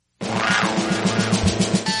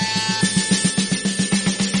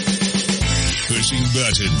pushing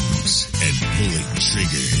buttons and pulling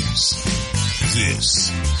triggers.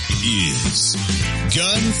 This is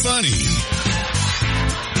Gun Funny.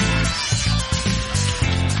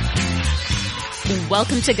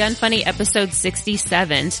 Welcome to Gun Funny episode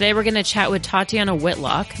 67. Today we're going to chat with Tatiana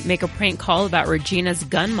Whitlock, make a prank call about Regina's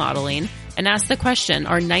gun modeling, and ask the question,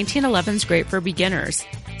 are 1911s great for beginners?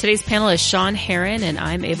 Today's panel is Sean Heron, and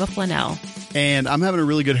I'm Ava Flanell. And I'm having a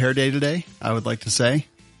really good hair day today, I would like to say.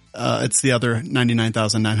 It's the other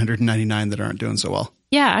 99,999 that aren't doing so well.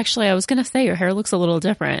 Yeah, actually, I was going to say your hair looks a little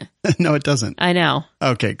different. No, it doesn't. I know.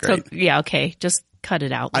 Okay, great. So, yeah, okay. Just cut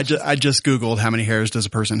it out. I just Googled how many hairs does a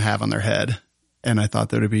person have on their head, and I thought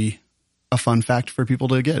that would be a fun fact for people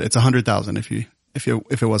to get. It's 100,000 if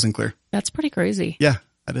it wasn't clear. That's pretty crazy. Yeah,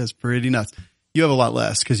 that is pretty nuts. You have a lot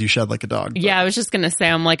less because you shed like a dog. Yeah, I was just going to say,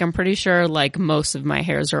 I'm pretty sure like most of my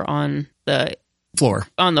hairs are on the floor,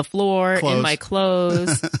 clothes. In my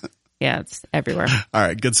clothes. Yeah, it's everywhere. All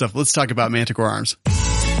right, good stuff. Let's talk about Manticore Arms.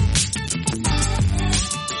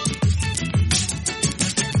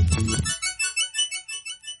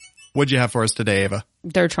 What'd you have for us today, Ava?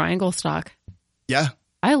 Their triangle stock. Yeah.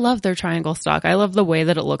 I love their triangle stock. I love the way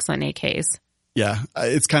that it looks on AKs. Yeah,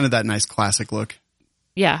 it's kind of that nice classic look.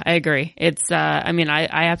 Yeah, I agree. It's, I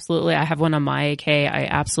have one on my AK. I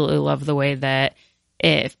absolutely love the way that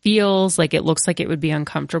it feels. Like it looks like it would be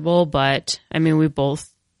uncomfortable, but I mean, we've both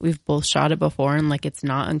shot it before and like it's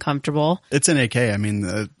not uncomfortable. It's an AK. I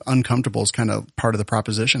mean, uncomfortable is kind of part of the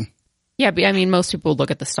proposition. Yeah, but I mean, most people look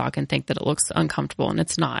at the stock and think that it looks uncomfortable and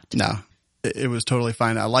it's not. No, it was totally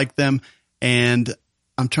fine. I like them, and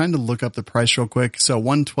I'm trying to look up the price real quick. So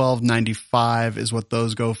 $112.95 is what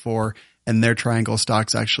those go for. And their triangle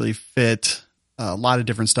stocks actually fit a lot of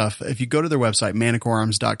different stuff. If you go to their website,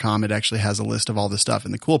 manicorearms.com, it actually has a list of all this stuff.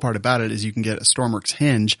 And the cool part about it is you can get a Stormworks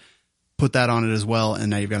hinge, put that on it as well,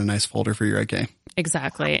 and now you've got a nice folder for your AK.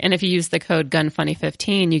 Exactly. And if you use the code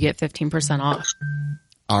GUNFUNNY15, you get 15% off.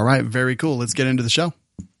 All right. Very cool. Let's get into the show.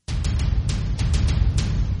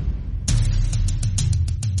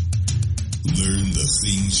 Learn the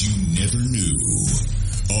things you never knew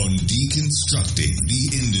on Deconstructing the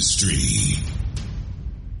Industry.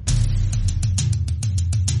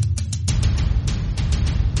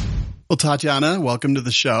 Well, Tatiana, welcome to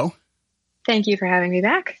the show. Thank you for having me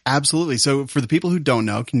back. Absolutely. So for the people who don't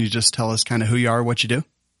know, can you just tell us kind of who you are, what you do?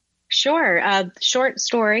 Sure. The short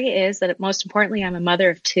story is that most importantly, I'm a mother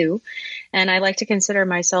of two, and I like to consider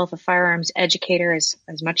myself a firearms educator as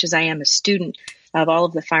much as I am a student of all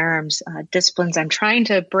of the firearms disciplines. I'm trying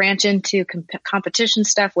to branch into competition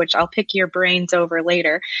stuff, which I'll pick your brains over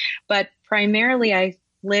later. But primarily, I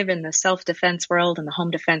live in the self-defense world and the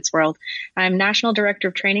home defense world. I'm National Director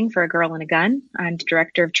of Training for A Girl and a Gun. I'm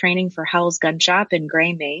Director of Training for Howell's Gun Shop in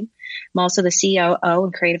Gray, Maine. I'm also the COO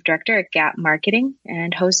and Creative Director at Gap Marketing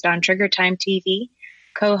and host on Trigger Time TV,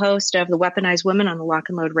 co-host of the Weaponized Women on the Lock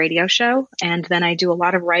and Load radio show. And then I do a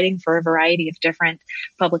lot of writing for a variety of different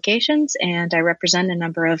publications, and I represent a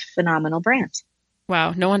number of phenomenal brands.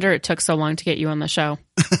 Wow. No wonder it took so long to get you on the show.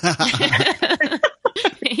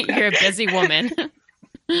 You're a busy woman.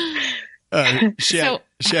 She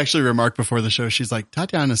actually remarked before the show, she's like,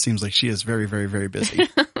 Tatiana seems like she is very, very, very busy.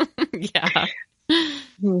 Yeah.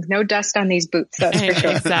 No dust on these boots, that's for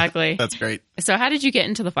sure. Exactly. That's great. So how did you get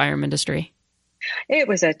into the firearm industry? It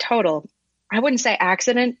was a total, I wouldn't say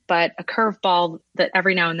accident, but a curveball that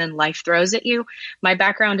every now and then life throws at you. My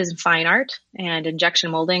background is in fine art and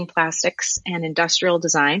injection molding, plastics, and industrial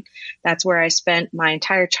design. That's where I spent my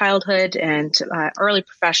entire childhood and early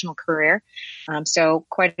professional career. So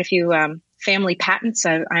quite a few family patents.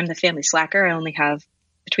 I'm the family slacker. I only have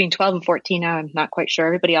between 12 and 14 now. I'm not quite sure.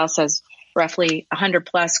 Everybody else has roughly 100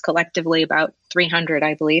 plus, collectively about 300,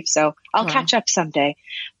 I believe. So I'll catch up someday.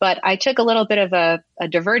 But I took a little bit of a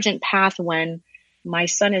divergent path when my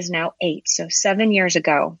son is now 8. So 7 years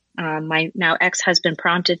ago, my now ex-husband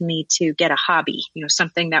prompted me to get a hobby,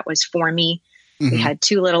 something that was for me. Mm-hmm. We had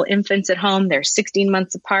 2 little infants at home. They're 16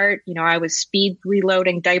 months apart. I was speed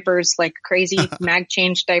reloading diapers like crazy, mag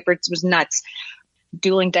change diapers. It was nuts.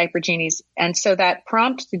 Dueling diaper genies. And so that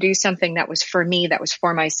prompt to do something that was for me, that was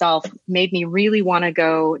for myself, made me really want to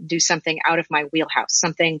go do something out of my wheelhouse,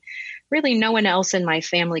 something really no one else in my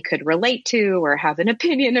family could relate to or have an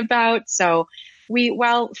opinion about. So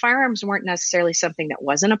while firearms weren't necessarily something that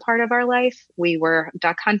wasn't a part of our life, we were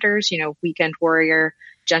duck hunters, weekend warrior,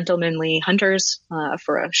 gentlemanly hunters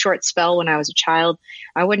for a short spell when I was a child.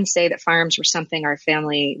 I wouldn't say that firearms were something our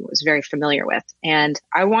family was very familiar with. And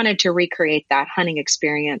I wanted to recreate that hunting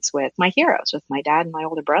experience with my heroes, with my dad and my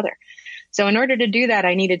older brother. So in order to do that,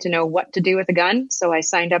 I needed to know what to do with a gun. So I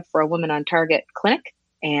signed up for a Women on Target clinic,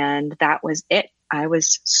 and that was it. I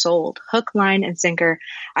was sold hook, line, and sinker.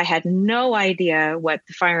 I had no idea what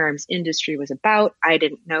the firearms industry was about. I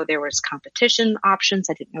didn't know there was competition options.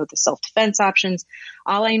 I didn't know the self-defense options.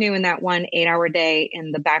 All I knew in that 1 8-hour day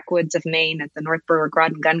in the backwoods of Maine at the Northborough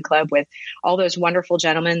Groton Gun Club with all those wonderful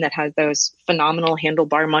gentlemen that had those phenomenal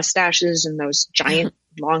handlebar mustaches and those giant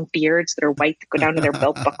long beards that are white that go down to their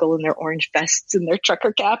belt buckle and their orange vests and their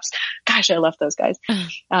trucker caps. Gosh, I love those guys.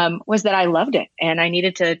 Was that I loved it and I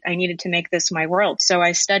needed to make this my world. So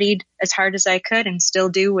I studied as hard as I could and still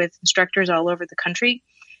do with instructors all over the country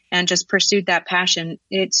and just pursued that passion.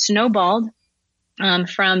 It snowballed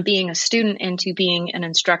from being a student into being an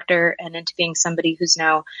instructor and into being somebody who's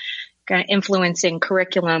now kind of influencing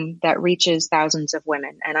curriculum that reaches thousands of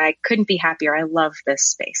women. And I couldn't be happier. I love this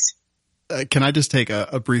space. Can I just take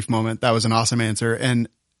a brief moment? That was an awesome answer. And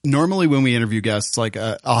normally when we interview guests, like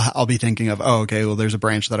I'll be thinking of, oh, okay, well, there's a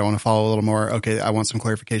branch that I want to follow a little more. Okay, I want some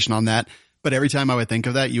clarification on that. But every time I would think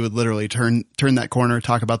of that, you would literally turn that corner,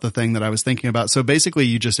 talk about the thing that I was thinking about. So basically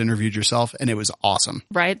you just interviewed yourself and it was awesome.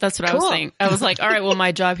 Right? That's what I was saying. I was like, all right, well,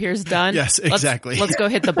 my job here is done. Yes, exactly. Let's go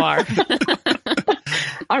hit the bar.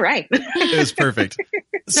 All right. It was perfect.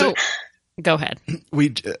 So go ahead.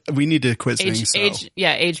 We need to quit saying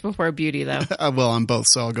age before beauty though. Well, I'm both,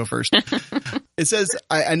 so I'll go first. It says,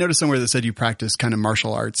 I noticed somewhere that said you practice kind of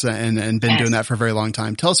martial arts and been doing that for a very long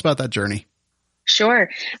time. Tell us about that journey. Sure.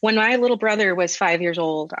 When my little brother was 5 years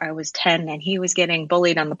old, I was 10 and he was getting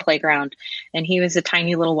bullied on the playground and he was a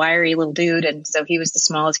tiny little wiry little dude. And so he was the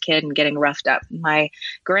smallest kid and getting roughed up. My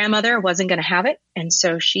grandmother wasn't going to have it. And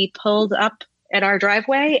so she pulled up at our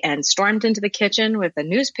driveway and stormed into the kitchen with a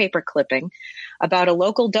newspaper clipping about a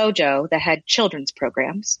local dojo that had children's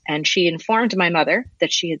programs. And she informed my mother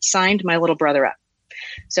that she had signed my little brother up.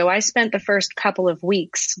 So I spent the first couple of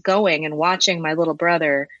weeks going and watching my little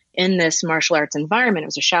brother in this martial arts environment. It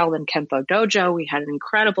was a Shaolin Kempo dojo. We had an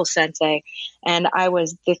incredible sensei. And I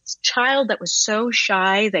was this child that was so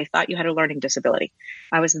shy, they thought you had a learning disability.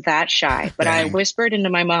 I was that shy. But I whispered into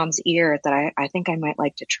my mom's ear that I think I might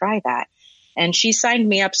like to try that. And she signed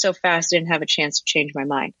me up so fast I didn't have a chance to change my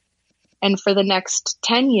mind. And for the next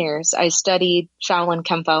 10 years, I studied Shaolin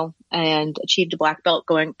Kempo and achieved a black belt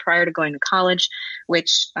prior to going to college,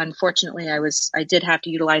 which unfortunately I did have to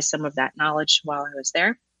utilize some of that knowledge while I was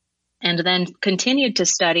there. And then continued to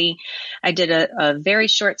study. I did a very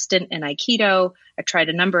short stint in Aikido. I tried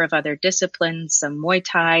a number of other disciplines, some Muay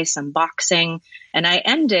Thai, some boxing, and I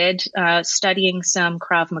ended studying some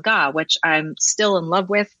Krav Maga, which I'm still in love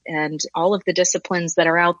with, and all of the disciplines that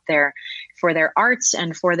are out there for their arts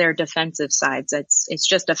and for their defensive sides. It's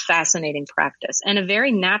just a fascinating practice and a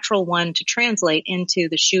very natural one to translate into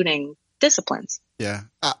the shooting disciplines. Yeah.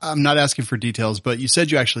 I'm not asking for details, but you said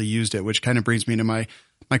you actually used it, which kind of brings me to my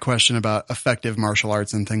question about effective martial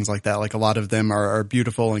arts and things like that. Like a lot of them are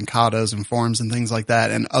beautiful in katas and forms and things like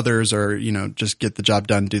that. And others are, just get the job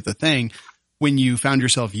done, do the thing. When you found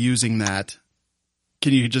yourself using that,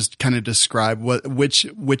 can you just kind of describe which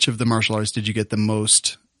of the martial arts did you get the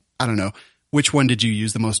most? I don't know. Which one did you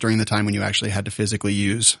use the most during the time when you actually had to physically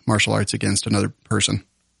use martial arts against another person?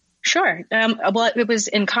 Sure. Well, it was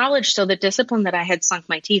in college. So the discipline that I had sunk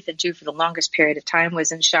my teeth into for the longest period of time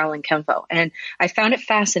was in Shaolin Kempo. And I found it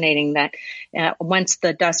fascinating that once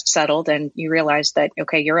the dust settled and you realized that,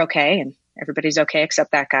 okay, you're okay and everybody's okay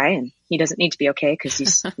except that guy. And he doesn't need to be okay because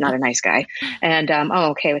he's not a nice guy. And I'm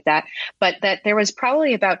okay with that. But that there was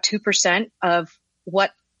probably about 2% of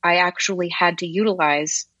what I actually had to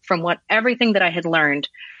utilize from everything that I had learned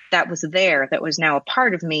that was there, that was now a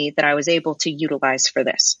part of me that I was able to utilize for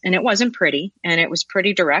this. And it wasn't pretty, and it was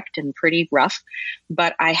pretty direct and pretty rough,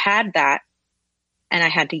 but I had that and I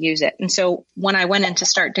had to use it. And so when I went in to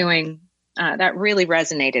start doing, that really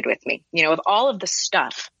resonated with me, with all of the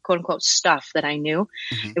stuff, quote unquote stuff that I knew,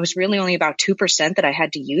 it was really only about 2% that I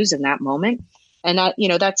had to use in that moment. And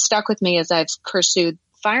that stuck with me as I've pursued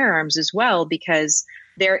firearms as well, because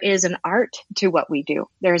there is an art to what we do.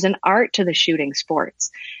 There's an art to the shooting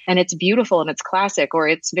sports, and it's beautiful and it's classic, or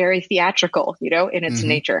it's very theatrical, in its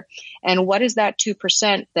nature. And what is that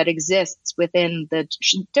 2% that exists within the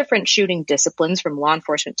different shooting disciplines, from law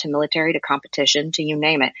enforcement to military to competition to you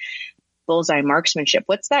name it, bullseye marksmanship?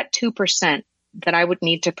 What's that 2% that I would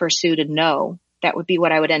need to pursue to know that would be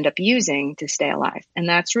what I would end up using to stay alive? And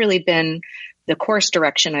that's really been the course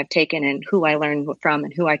direction I've taken and who I learn from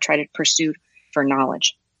and who I try to pursue for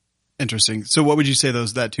knowledge. Interesting. So what would you say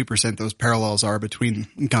that 2%, those parallels are between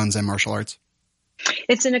guns and martial arts?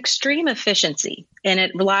 It's an extreme efficiency, and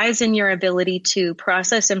it relies in your ability to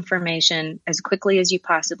process information as quickly as you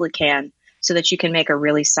possibly can so that you can make a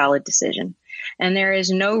really solid decision. And there is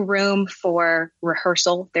no room for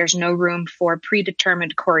rehearsal. There's no room for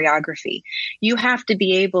predetermined choreography. You have to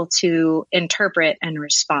be able to interpret and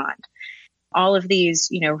respond. All of these,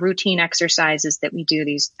 routine exercises that we do,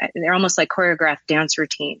 they're almost like choreographed dance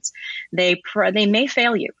routines. They may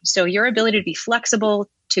fail you. So your ability to be flexible,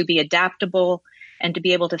 to be adaptable, and to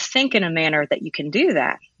be able to think in a manner that you can do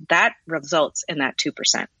that results in that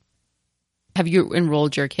 2%. Have you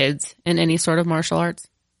enrolled your kids in any sort of martial arts?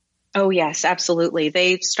 Oh, yes, absolutely.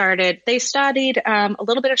 They studied a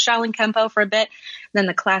little bit of Shaolin Kempo for a bit. Then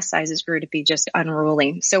the class sizes grew to be just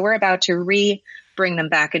unruly. So we're about to bring them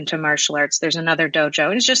back into martial arts. There's another dojo,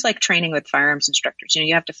 and it's just like training with firearms instructors.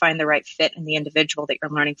 You have to find the right fit in the individual that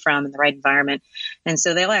you're learning from and the right environment. And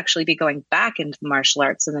so they'll actually be going back into the martial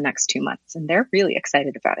arts in the next 2 months, and they're really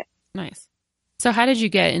excited about it. Nice. So how did you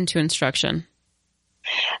get into instruction?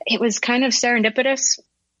 It was kind of serendipitous.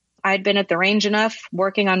 I'd been at the range enough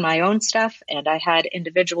working on my own stuff, and I had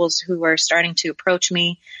individuals who were starting to approach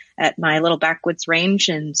me at my little backwoods range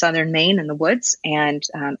in southern Maine in the woods and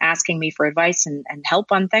asking me for advice and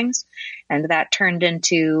help on things. And that turned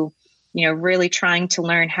into, really trying to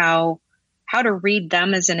learn how to read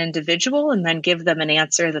them as an individual and then give them an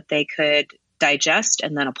answer that they could digest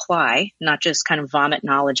and then apply, not just kind of vomit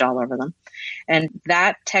knowledge all over them. And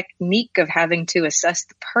that technique of having to assess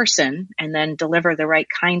the person and then deliver the right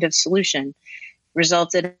kind of solution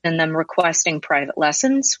resulted in them requesting private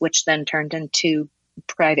lessons, which then turned into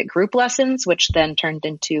private group lessons, which then turned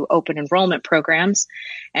into open enrollment programs.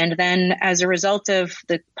 And then as a result of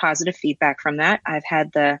the positive feedback from that, I've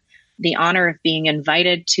had the honor of being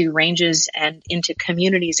invited to ranges and into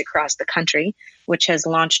communities across the country, which has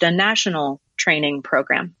launched a national training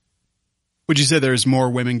program. Would you say there's more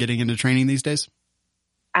women getting into training these days?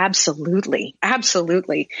 Absolutely.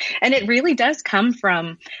 Absolutely. And it really does come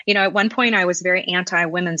from, at one point I was very anti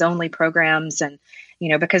women's only programs. And,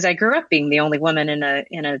 because I grew up being the only woman in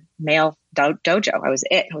a male dojo. I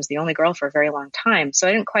was the only girl for a very long time. So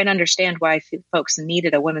I didn't quite understand why folks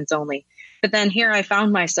needed a women's only. But then here I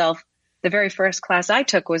found myself, the very first class I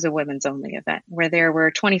took was a women's only event where there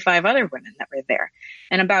were 25 other women that were there.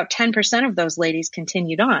 And about 10% of those ladies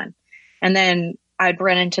continued on. And then I'd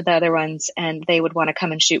run into the other ones and they would want to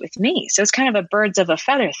come and shoot with me. So it's kind of a birds of a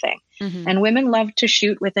feather thing. Mm-hmm. And women love to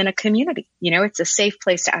shoot within a community. It's a safe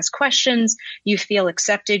place to ask questions. You feel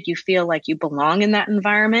accepted. You feel like you belong in that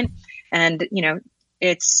environment. And,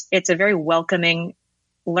 it's a very welcoming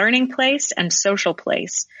learning place and social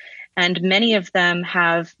place. And many of them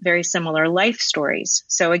have very similar life stories.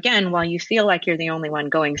 So again, while you feel like you're the only one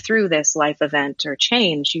going through this life event or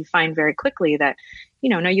change, you find very quickly that,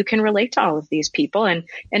 no, you can relate to all of these people. And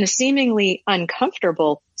in a seemingly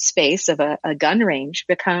uncomfortable space of a gun range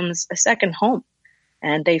becomes a second home.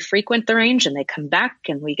 And they frequent the range and they come back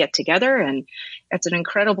and we get together. And it's an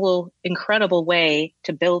incredible, incredible way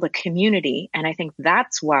to build a community. And I think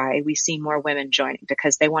that's why we see more women joining,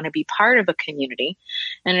 because they want to be part of a community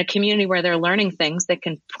and a community where they're learning things that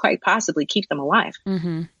can quite possibly keep them alive.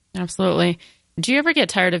 Mm-hmm. Absolutely. Do you ever get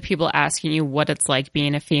tired of people asking you what it's like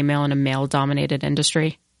being a female in a male-dominated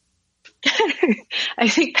industry? I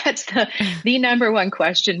think that's the number one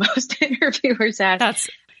question most interviewers ask.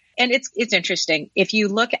 And it's interesting. If you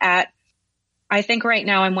look at, I think right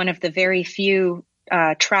now I'm one of the very few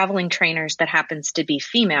traveling trainers that happens to be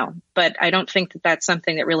female, but I don't think that that's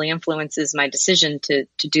something that really influences my decision to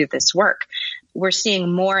do this work. We're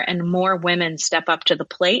seeing more and more women step up to the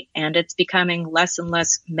plate, and it's becoming less and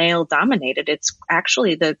less male dominated. It's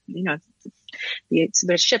actually the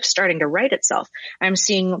ship's starting to right itself. I'm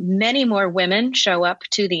seeing many more women show up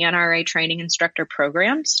to the NRA training instructor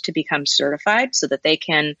programs to become certified so that they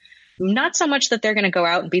can, not so much that they're going to go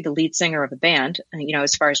out and be the lead singer of a band,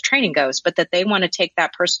 as far as training goes, but that they want to take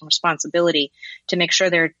that personal responsibility to make sure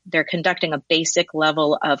they're conducting a basic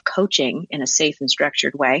level of coaching in a safe and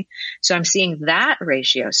structured way. So I'm seeing that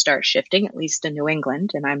ratio start shifting, at least in New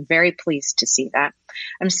England, and I'm very pleased to see that.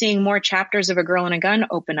 I'm seeing more chapters of A Girl and a Gun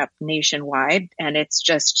open up nationwide, and it's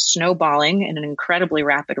just snowballing at an incredibly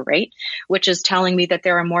rapid rate, which is telling me that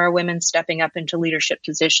there are more women stepping up into leadership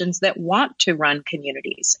positions that want to run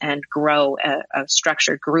communities and grow a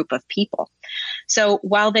structured group of people. So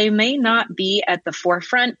while they may not be at the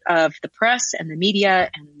forefront of the press and the media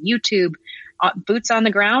and YouTube, boots on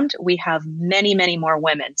the ground, we have many, many more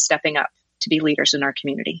women stepping up to be leaders in our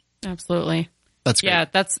community. Absolutely. That's great.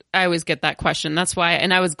 Yeah, I always get that question. That's why,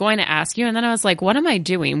 and I was going to ask you, and then I was like, what am I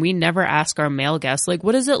doing? We never ask our male guests, like,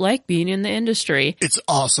 what is it like being in the industry? It's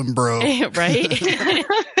awesome, bro. Right?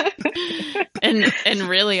 and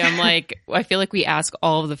really, I'm like, I feel like we ask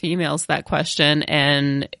all of the females that question,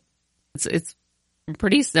 and it's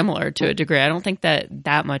pretty similar to a degree. I don't think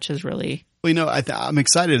that much is really. Well, I'm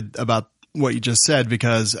excited about what you just said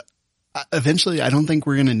because eventually I don't think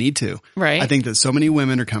we're going to need to. Right. I think that so many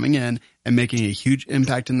women are coming in and making a huge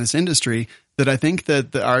impact in this industry that I think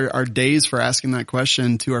that our days for asking that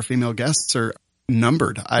question to our female guests are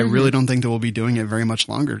numbered. I really don't think that we'll be doing it very much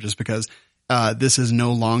longer just because this is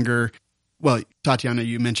no longer. Well, Tatiana,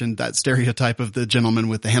 you mentioned that stereotype of the gentleman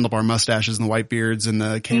with the handlebar mustaches and the white beards and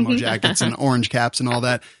the camo jackets and orange caps and all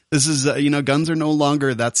that. This is, guns are no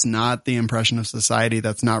longer, that's not the impression of society.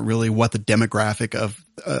 That's not really what the demographic of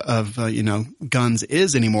guns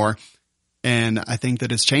is anymore. And I think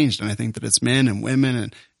that it's changed. And I think that it's men and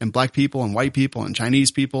women and black people and white people and Chinese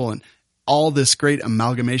people and all this great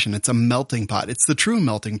amalgamation. It's a melting pot. It's the true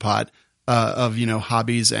melting pot of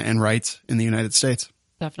hobbies and rights in the United States.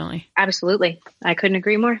 Definitely. Absolutely. I couldn't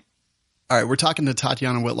agree more. All right. We're talking to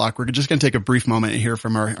Tatiana Whitlock. We're just going to take a brief moment and hear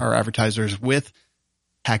from our advertisers with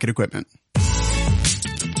Hackett Equipment.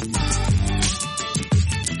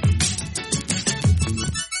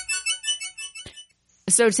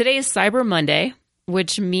 So today is Cyber Monday,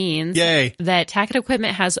 which means Yay. that Hackett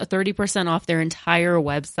Equipment has a 30% off their entire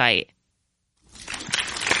website.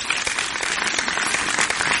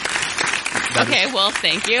 Okay, well,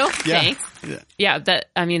 thank you. Yeah. Thanks. Yeah,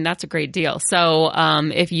 that's a great deal. So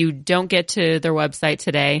if you don't get to their website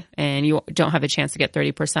today and you don't have a chance to get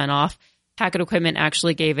 30% off, Hackett Equipment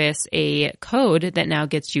actually gave us a code that now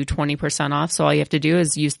gets you 20% off. So all you have to do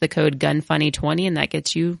is use the code GUNFUNNY20 and that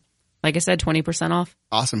gets you, like I said, 20% off.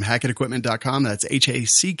 Awesome. HackettEquipment.com. That's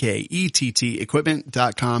HACKETT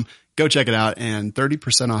equipment.com. Go check it out. And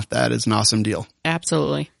 30% off that is an awesome deal.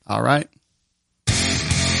 Absolutely. All right.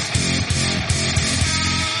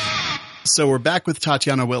 So we're back with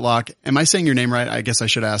Tatiana Whitlock. Am I saying your name right? I guess I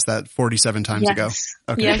should ask that 47 times ago.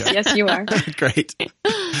 Okay, yes, you are. Great.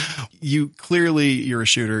 You're a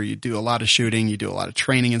shooter. You do a lot of shooting. You do a lot of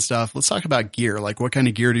training and stuff. Let's talk about gear. Like what kind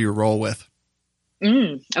of gear do you roll with?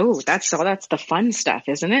 Oh, that's the fun stuff,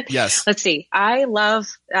 isn't it? Yes. Let's see. I'm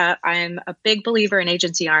a big believer in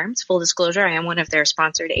Agency Arms. Full disclosure, I am one of their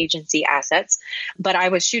sponsored agency assets, but I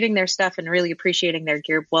was shooting their stuff and really appreciating their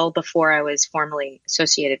gear well before I was formally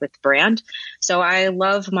associated with the brand. So I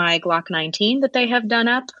love my Glock 19 that they have done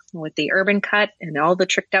up with the urban cut and all the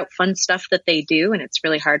tricked out fun stuff that they do. And it's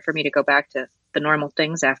really hard for me to go back to the normal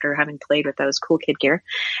things after having played with those cool kid gear.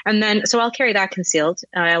 And then, so I'll carry that concealed.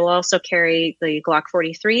 I will also carry the Glock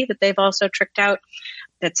 43 that they've also tricked out.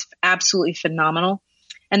 That's absolutely phenomenal.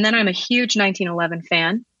 And then I'm a huge 1911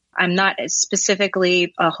 fan. I'm not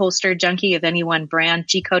specifically a holster junkie of any one brand.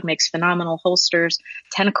 G-Code makes phenomenal holsters.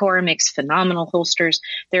 Tenacor makes phenomenal holsters.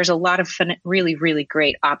 There's a lot of really, really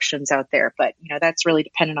great options out there, but that's really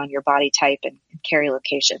dependent on your body type and carry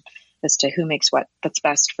location as to who makes what that's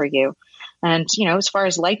best for you. And, as far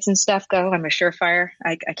as lights and stuff go, I'm a Surefire.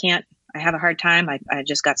 I have a hard time. I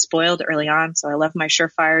just got spoiled early on. So I love my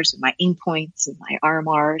Surefires and my Aimpoints and my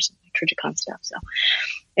RMRs and my Trijicon stuff. So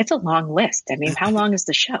it's a long list. I mean, how long is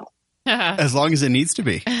the show? As long as it needs to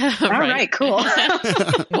be. All right, cool.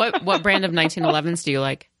 What brand of 1911s do you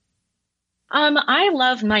like? I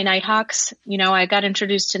love my Nighthawks. I got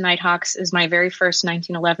introduced to Nighthawks as my very first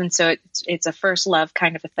 1911. So it's a first love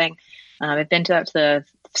kind of a thing. I've been to the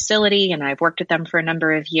facility and I've worked with them for a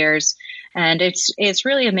number of years. And it's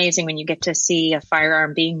really amazing when you get to see a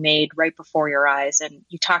firearm being made right before your eyes and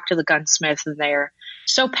you talk to the gunsmith and they're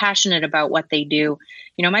so passionate about what they do.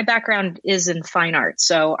 My background is in fine art.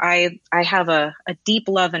 So I have a deep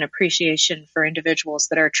love and appreciation for individuals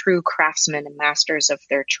that are true craftsmen and masters of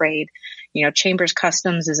their trade. Chambers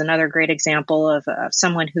Customs is another great example of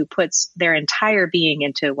someone who puts their entire being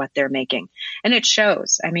into what they're making. And it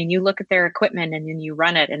shows. I mean, you look at their equipment and then you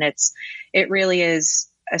run it and it really is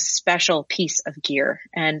a special piece of gear.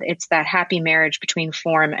 And it's that happy marriage between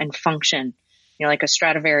form and function, like a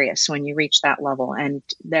Stradivarius when you reach that level. And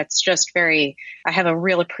that's just I have a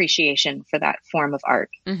real appreciation for that form of art.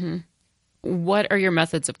 Mm-hmm. What are your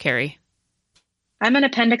methods of carry? I'm an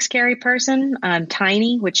appendix carry person. I'm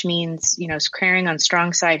tiny, which means, carrying on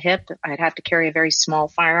strong side hip. I'd have to carry a very small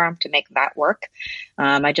firearm to make that work.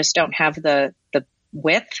 I just don't have the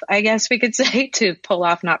width, I guess we could say, to pull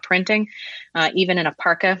off not printing. Even in a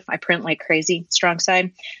parka, I print like crazy, strong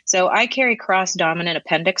side. So I carry cross dominant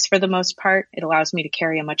appendix for the most part. It allows me to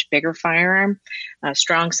carry a much bigger firearm.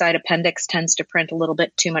 Strong side appendix tends to print a little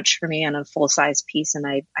bit too much for me on a full size piece. And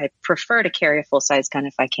I prefer to carry a full size gun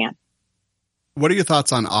if I can. What are your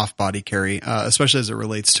thoughts on off body carry, especially as it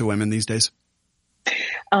relates to women these days?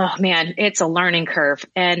 Oh man, it's a learning curve.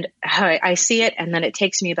 And I see it. And then it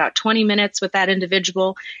takes me about 20 minutes with that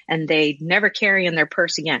individual and they never carry in their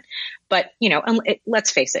purse again. But,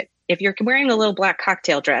 let's face it. If you're wearing a little black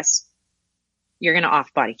cocktail dress, you're going to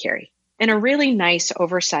off body carry and a really nice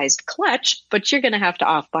oversized clutch, but you're going to have to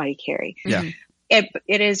off body carry. Yeah.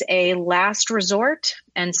 It is a last resort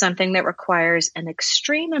and something that requires an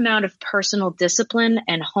extreme amount of personal discipline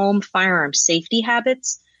and home firearm safety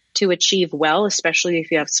habits to achieve well, especially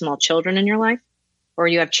if you have small children in your life or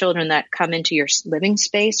you have children that come into your living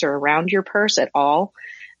space or around your purse at all.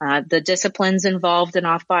 The disciplines involved in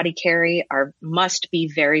off-body carry must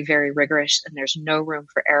be very, very rigorous, and there's no room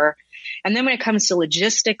for error. And then when it comes to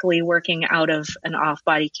logistically working out of an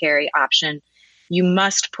off-body carry option, you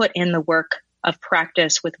must put in the work of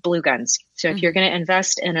practice with blue guns. So if you're going to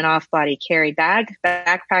invest in an off-body carry bag,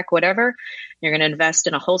 backpack, whatever, you're going to invest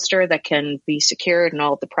in a holster that can be secured in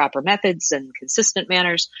all of the proper methods and consistent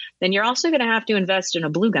manners, then you're also going to have to invest in a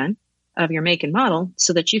blue gun of your make and model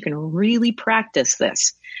so that you can really practice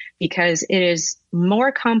this, because it is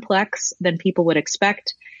more complex than people would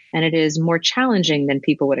expect and it is more challenging than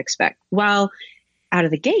people would expect. While out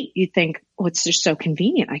of the gate, you think, oh, it's just so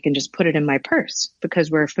convenient. I can just put it in my purse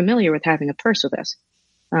because we're familiar with having a purse with us.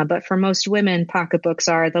 But for most women, pocketbooks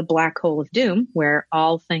are the black hole of doom where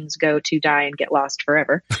all things go to die and get lost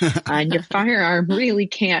forever. And your firearm really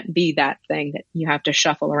can't be that thing that you have to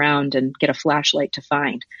shuffle around and get a flashlight to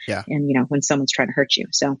find. Yeah. And, when someone's trying to hurt you.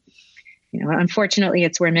 So, unfortunately,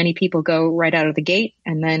 it's where many people go right out of the gate.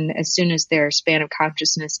 And then as soon as their span of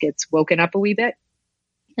consciousness gets woken up a wee bit,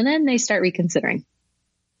 and then they start reconsidering.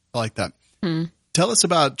 I like that. Tell us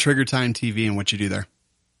about Trigger Time TV and what you do there.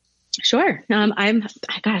 Sure. I'm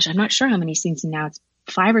not sure how many seasons now. It's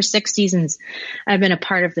 5 or 6 seasons I've been a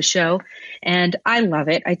part of the show and I love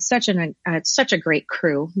it. It's such a great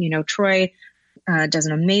crew. Troy does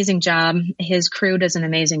an amazing job. His crew does an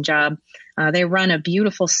amazing job. They run a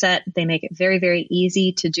beautiful set. They make it very, very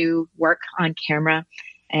easy to do work on camera.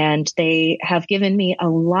 And they have given me a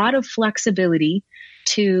lot of flexibility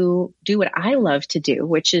to do what I love to do,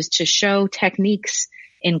 which is to show techniques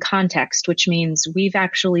in context, which means we've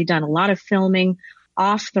actually done a lot of filming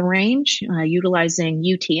off the range, utilizing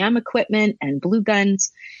UTM equipment and blue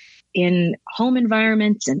guns in home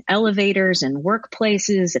environments and elevators and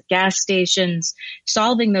workplaces at gas stations,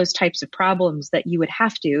 solving those types of problems that you would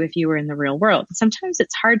have to if you were in the real world. Sometimes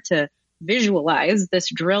it's hard to visualize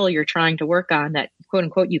this drill you're trying to work on that quote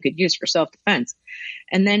unquote you could use for self-defense.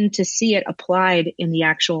 And then to see it applied in the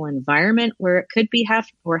actual environment where it could be have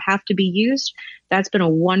to be used. That's been a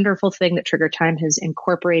wonderful thing that Trigger Time has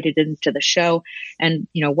incorporated into the show and,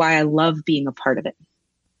 why I love being a part of it.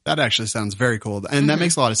 That actually sounds very cool. And that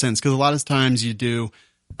makes a lot of sense because a lot of times you do,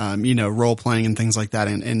 role playing and things like that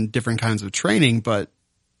and different kinds of training, but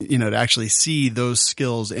to actually see those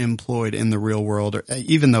skills employed in the real world, or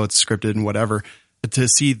even though it's scripted and whatever, to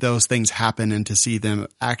see those things happen and to see them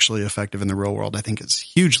actually effective in the real world, I think is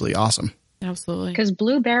hugely awesome. Absolutely. Because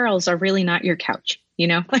blue barrels are really not your couch,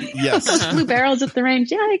 Yes. Blue barrels at the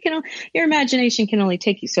range. Yeah, your imagination can only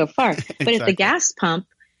take you so far. But Exactly. at the gas pump,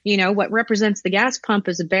 what represents the gas pump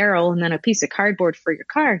is a barrel and then a piece of cardboard for your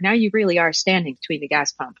car. Now you really are standing between the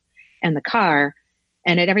gas pump and the car.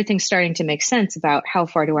 And everything's starting to make sense about how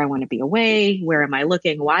far do I want to be away? Where am I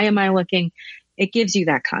looking? Why am I looking? It gives you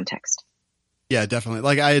that context. Yeah, definitely.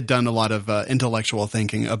 Like I had done a lot of intellectual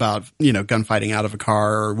thinking about, gunfighting out of a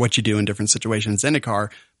car or what you do in different situations in a car.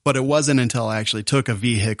 But it wasn't until I actually took a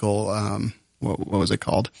vehicle, what was it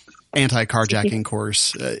called? Anti-carjacking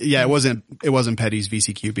course. It wasn't Petty's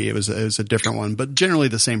VCQB. It was a different one, but generally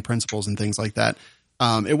the same principles and things like that.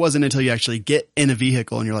 It wasn't until you actually get in a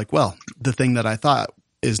vehicle and you're like, well, the thing that I thought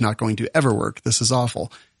is not going to ever work. This is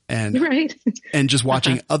awful. And, right. And just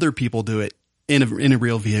watching other people do it in a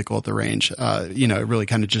real vehicle at the range, it really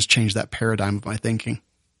kind of just changed that paradigm of my thinking.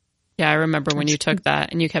 Yeah. I remember when you took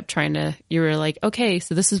that and you were like, okay,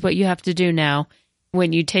 so this is what you have to do now.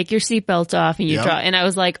 When you take your seatbelt off and you draw, and I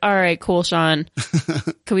was like, all right, cool, Sean,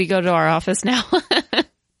 can we go to our office now?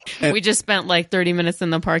 We just spent like 30 minutes in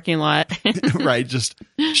the parking lot. Right. Just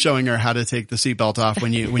showing her how to take the seatbelt off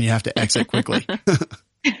when you have to exit quickly.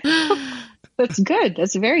 That's good.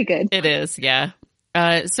 That's very good. It is. Yeah.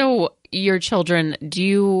 So your children, do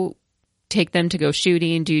you take them to go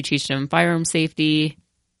shooting? Do you teach them firearm safety?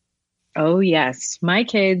 Oh, yes. My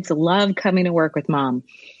kids love coming to work with mom.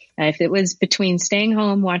 If it was between staying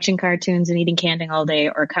home, watching cartoons and eating candy all day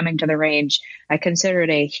or coming to the range, I consider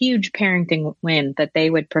it a huge parenting win that they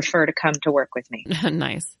would prefer to come to work with me.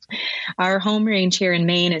 Nice. Our home range here in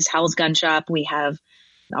Maine is Howell's Gun Shop. We have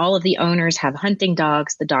All of the owners have hunting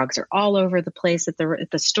dogs. The dogs are all over the place at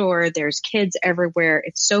the store. There's kids everywhere.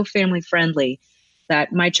 It's so family friendly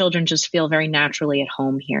that my children just feel very naturally at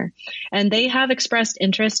home here. And they have expressed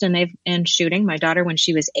interest in shooting. My daughter, when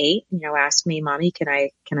she was 8, asked me, "Mommy, can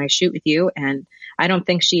I shoot with you?" And I don't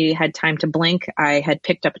think she had time to blink. I had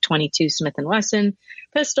picked up a .22 Smith & Wesson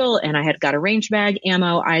pistol, and I had got a range bag,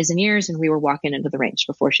 ammo, eyes and ears, and we were walking into the range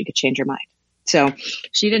before she could change her mind. So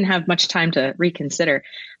she didn't have much time to reconsider,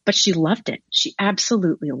 but she loved it. She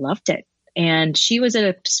absolutely loved it. And she was at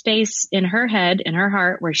a space in her head, in her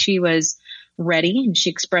heart, where she was ready and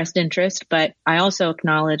she expressed interest. But I also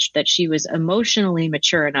acknowledged that she was emotionally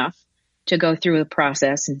mature enough to go through the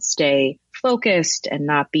process and stay focused and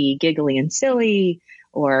not be giggly and silly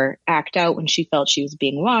or act out when she felt she was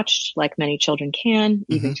being watched, like many children can,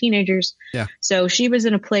 even teenagers. Yeah. So she was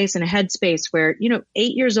in a place, in a headspace where,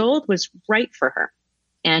 8 years old was right for her.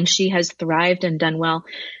 And she has thrived and done well.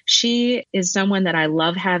 She is someone that I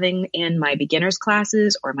love having in my beginners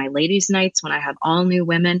classes or my ladies nights when I have all new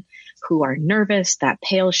women who are nervous, that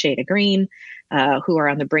pale shade of green, who are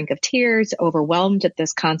on the brink of tears, overwhelmed at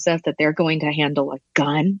this concept that they're going to handle a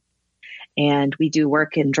gun. And we do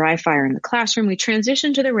work in dry fire in the classroom. We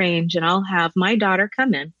transition to the range, and I'll have my daughter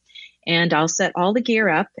come in and I'll set all the gear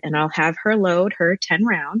up and I'll have her load her 10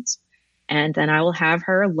 rounds. And then I will have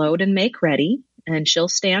her load and make ready. And she'll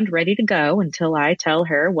stand ready to go until I tell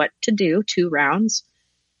her what to do. 2 rounds,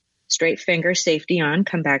 straight finger, safety on,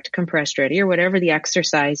 come back to compressed ready, or whatever the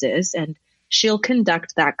exercise is. And she'll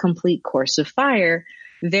conduct that complete course of fire,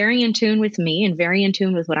 very in tune with me and very in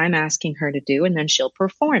tune with what I'm asking her to do. And then she'll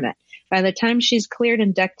perform it. By the time she's cleared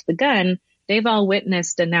and decked the gun, they've all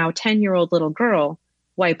witnessed a now 10-year-old little girl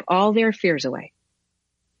wipe all their fears away.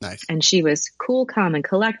 Nice. And she was cool, calm, and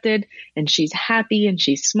collected, and she's happy and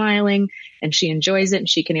she's smiling and she enjoys it and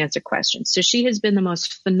she can answer questions. So she has been the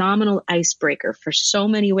most phenomenal icebreaker for so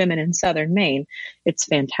many women in Southern Maine. It's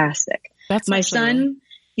fantastic. That's my son.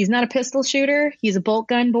 He's not a pistol shooter. He's a bolt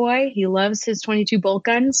gun boy. He loves his 22 bolt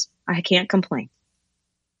guns. I can't complain.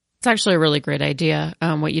 It's actually a really great idea,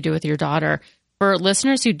 what you do with your daughter. For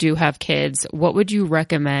listeners who do have kids, what would you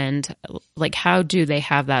recommend? Like, how do they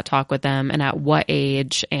have that talk with them, and at what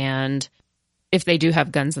age, and if they do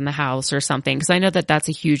have guns in the house or something? Because I know that that's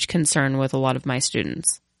a huge concern with a lot of my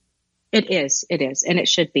students. It is, and it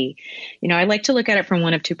should be. I like to look at it from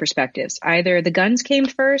one of two perspectives. Either the guns came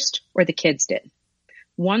first or the kids did.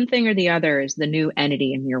 One thing or the other is the new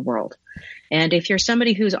entity in your world. And if you're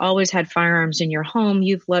somebody who's always had firearms in your home,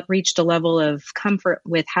 you've reached a level of comfort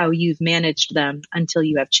with how you've managed them until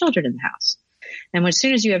you have children in the house. And as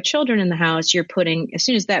soon as you have children in the house, as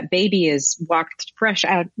soon as that baby is walked fresh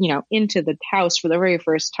out, into the house for the very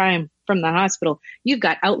first time from the hospital, you've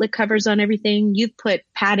got outlet covers on everything. You've put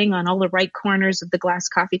padding on all the right corners of the glass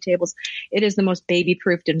coffee tables. It is the most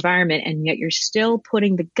baby-proofed environment, and yet you're still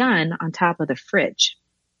putting the gun on top of the fridge.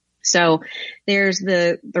 So there's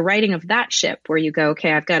the writing of that ship where you go,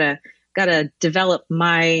 okay, I've got to develop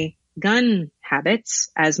my gun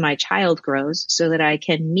habits as my child grows so that I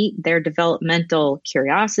can meet their developmental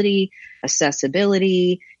curiosity,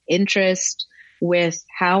 accessibility, interest with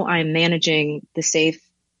how I'm managing the safe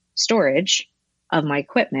storage of my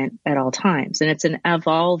equipment at all times. And it's an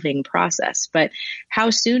evolving process. But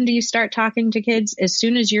how soon do you start talking to kids? As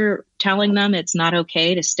soon as you're telling them it's not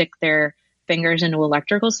okay to stick their fingers into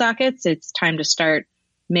electrical sockets, it's time to start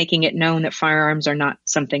making it known that firearms are not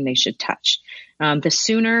something they should touch. The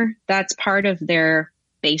sooner that's part of their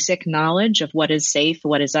basic knowledge of what is safe,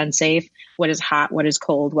 what is unsafe, what is hot, what is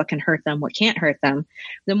cold, what can hurt them, what can't hurt them,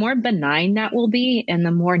 the more benign that will be and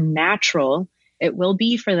the more natural it will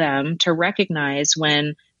be for them to recognize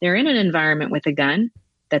when they're in an environment with a gun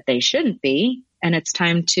that they shouldn't be, and it's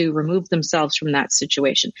time to remove themselves from that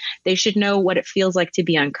situation. They should know what it feels like to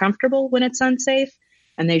be uncomfortable when it's unsafe,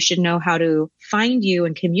 and they should know how to find you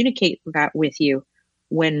and communicate that with you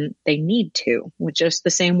when they need to, which just the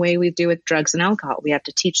same way we do with drugs and alcohol. We have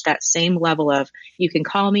to teach that same level of, you can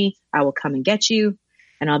call me, I will come and get you,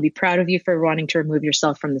 and I'll be proud of you for wanting to remove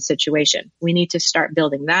yourself from the situation. We need to start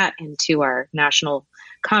building that into our national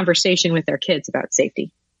conversation with our kids about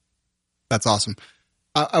safety. That's awesome.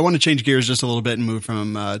 I want to change gears just a little bit and move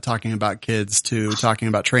from talking about kids to talking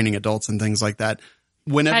about training adults and things like that.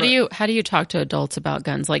 How do you talk to adults about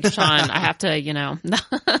guns? Like Sean, I have to,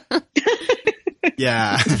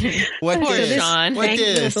 Yeah. What Poor is Sean. What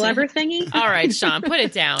is? Blubber thingy? All right, Sean, put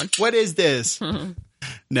it down. What is this?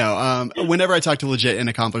 No. Whenever I talk to legit and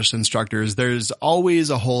accomplished instructors, there's always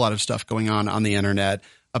a whole lot of stuff going on the internet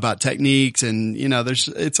about techniques, and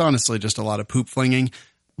it's honestly just a lot of poop flinging.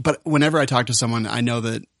 But whenever I talk to someone, I know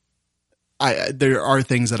that there are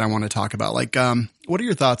things that I want to talk about. Like, what are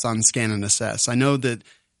your thoughts on scan and assess? I know that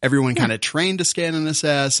everyone kind of trained to scan and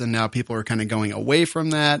assess, and now people are kind of going away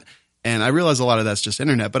from that. And I realize a lot of that's just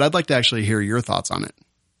internet, but I'd like to actually hear your thoughts on it.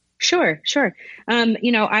 Sure.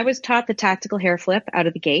 I was taught the tactical hair flip out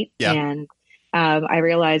of the gate, and I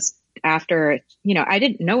realized after, I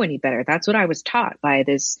didn't know any better. That's what I was taught by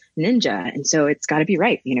this ninja. And so it's got to be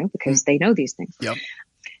right, because they know these things. Yep.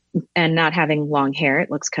 And not having long hair,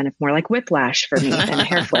 it looks kind of more like whiplash for me than a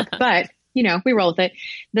hair flip. But, we roll with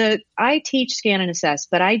it. I teach scan and assess,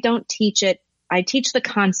 but I don't teach it. I teach the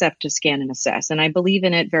concept of scan and assess, and I believe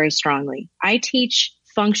in it very strongly. I teach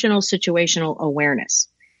functional situational awareness.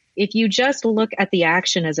 If you just look at the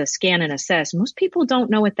action as a scan and assess, most people don't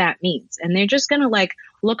know what that means. And they're just going to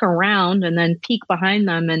look around and then peek behind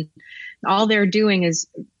them. And all they're doing is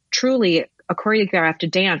truly a choreographed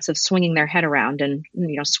dance of swinging their head around and,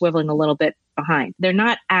 swiveling a little bit behind. They're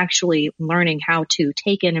not actually learning how to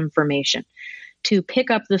take in information, to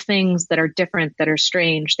pick up the things that are different, that are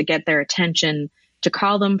strange, to get their attention, to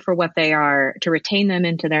call them for what they are, to retain them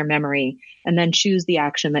into their memory, and then choose the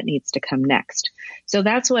action that needs to come next. So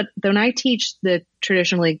that's when I teach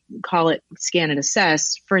traditionally call it scan and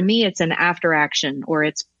assess, for me, it's an after action, or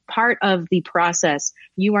it's part of the process.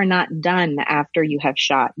 You are not done after you have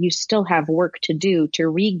shot. You still have work to do to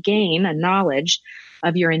regain a knowledge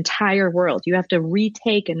of your entire world. You have to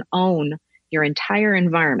retake and own your entire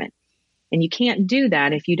environment. And you can't do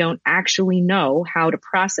that if you don't actually know how to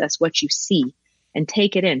process what you see and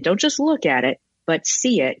take it in. Don't just look at it, but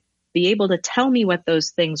see it. Be able to tell me what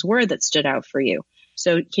those things were that stood out for you.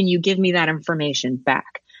 So can you give me that information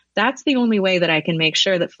back? That's the only way that I can make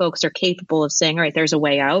sure that folks are capable of saying, all right, there's a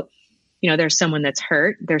way out. There's someone that's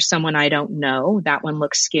hurt. There's someone I don't know. That one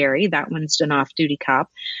looks scary. That one's an off-duty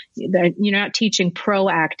cop. You're not teaching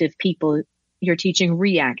proactive people. You're teaching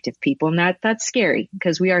reactive people. And that's scary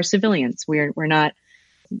because we are civilians. We're not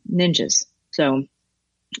ninjas. So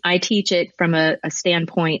I teach it from a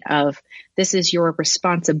standpoint of this is your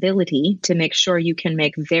responsibility to make sure you can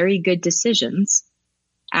make very good decisions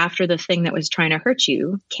after the thing that was trying to hurt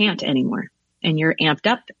you can't anymore. And you're amped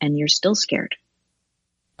up and you're still scared.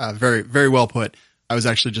 Very, very well put. I was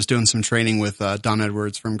actually just doing some training with Don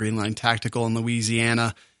Edwards from Green Line Tactical in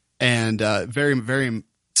Louisiana, and very, very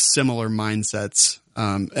similar mindsets.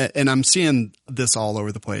 And I'm seeing this all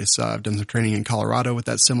over the place. I've done some training in Colorado with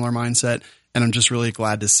that similar mindset, and I'm just really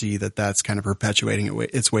glad to see that that's kind of perpetuating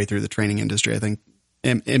its way through the training industry. I think,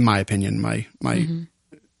 in my opinion, my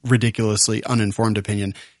ridiculously uninformed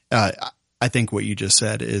opinion, I think what you just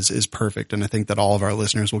said is perfect, and I think that all of our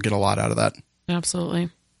listeners will get a lot out of that. Absolutely.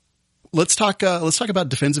 Let's talk about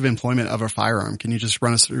defensive employment of a firearm. Can you just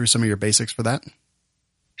run us through some of your basics for that?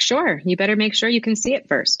 Sure. You better make sure you can see it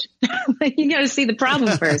first. You got to see the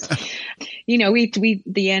problem first.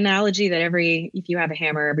 The analogy that if you have a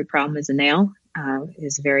hammer, every problem is a nail,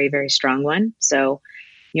 is a very, very strong one. So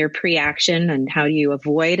your pre-action and how you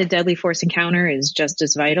avoid a deadly force encounter is just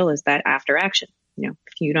as vital as that after action. If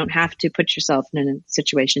you don't have to put yourself in a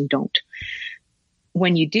situation, don't.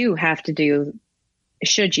 When you do have to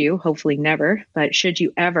should you, hopefully never, but should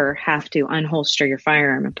you ever have to unholster your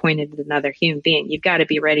firearm and point it at another human being, you've got to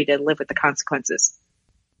be ready to live with the consequences.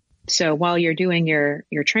 So while you're doing your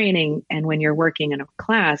training and when you're working in a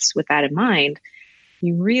class with that in mind,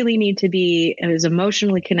 you really need to be as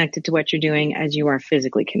emotionally connected to what you're doing as you are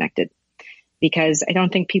physically connected. Because I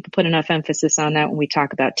don't think people put enough emphasis on that when we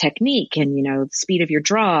talk about technique and, the speed of your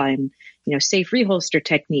draw and, safe reholster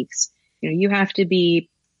techniques. You have to be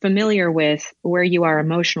familiar with where you are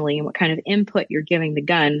emotionally and what kind of input you're giving the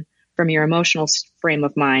gun from your emotional frame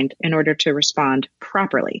of mind in order to respond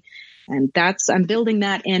properly. And I'm building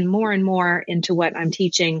that in more and more into what I'm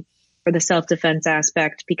teaching for the self-defense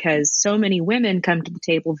aspect, because so many women come to the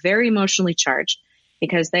table very emotionally charged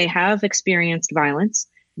because they have experienced violence.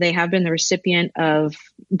 They have been the recipient of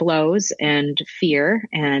blows and fear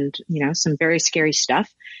and, some very scary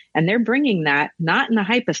stuff. And they're bringing that not in a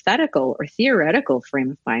hypothetical or theoretical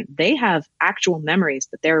frame of mind. They have actual memories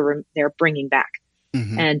that they're bringing back.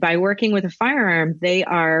 Mm-hmm. And by working with a firearm, they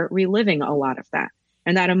are reliving a lot of that.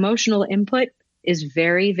 And that emotional input is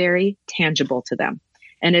very, very tangible to them.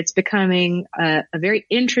 And it's becoming a very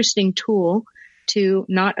interesting tool to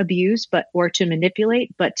not abuse, or to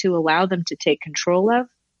manipulate, but to allow them to take control of.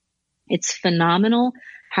 It's phenomenal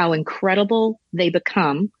how incredible they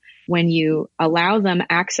become when you allow them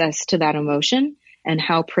access to that emotion and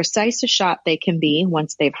how precise a shot they can be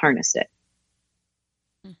once they've harnessed it.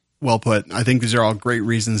 Well put. I think these are all great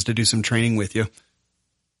reasons to do some training with you.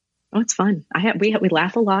 Oh, it's fun. We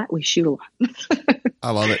laugh a lot. We shoot a lot.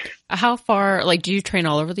 I love it. How far, do you train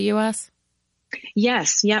all over the U.S.?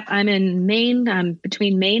 Yes. Yep. I'm in Maine. I'm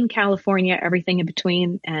between Maine, California, everything in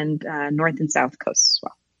between, and North and South coasts as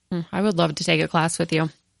well. I would love to take a class with you.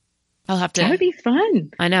 I'll have to. That would be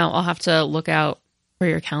fun. I know. I'll have to look out for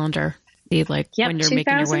your calendar. See when you're making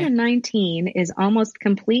your way. 2019 is almost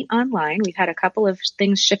complete online. We've had a couple of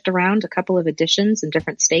things shift around, a couple of additions in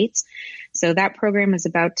different states. So that program is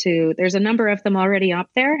there's a number of them already up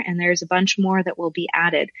there, and there's a bunch more that will be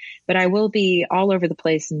added. But I will be all over the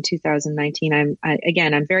place in 2019.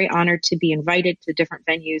 I'm very honored to be invited to different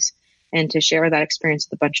venues and to share that experience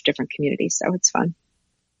with a bunch of different communities. So it's fun.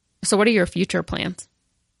 So what are your future plans?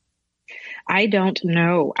 I don't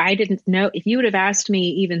know. I didn't know. If you would have asked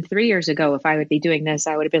me even 3 years ago if I would be doing this,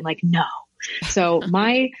 I would have been like, no. So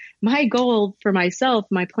my goal for myself,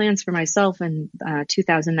 my plans for myself in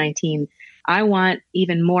 2019, I want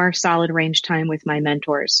even more solid range time with my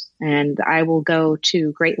mentors. And I will go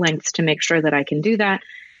to great lengths to make sure that I can do that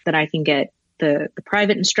I can get the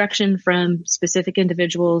private instruction from specific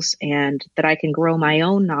individuals, and that I can grow my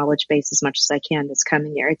own knowledge base as much as I can this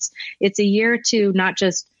coming year. It's a year to not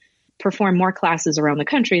just perform more classes around the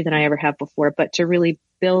country than I ever have before, but to really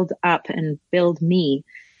build up and build me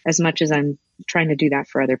as much as I'm trying to do that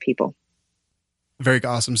for other people. Very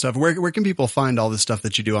awesome stuff. Where can people find all this stuff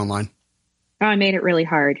that you do online? Oh, I made it really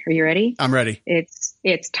hard. Are you ready? I'm ready. It's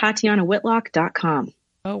TatianaWhitlock.com.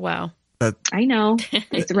 Oh, wow. I know.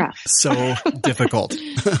 It's rough. So difficult.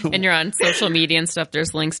 And you're on social media and stuff.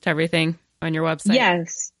 There's links to everything on your website.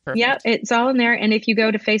 Yes. Perfect. Yeah, it's all in there. And if you go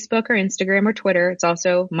to Facebook or Instagram or Twitter, it's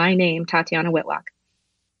also my name, Tatiana Whitlock.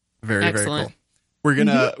 Very, Excellent. very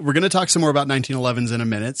cool. We're gonna talk some more about 1911s in a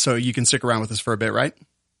minute, so you can stick around with us for a bit, right?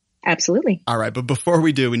 Absolutely. All right, but before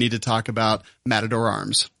we do, we need to talk about Matador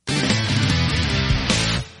Arms.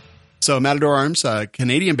 So Matador Arms, a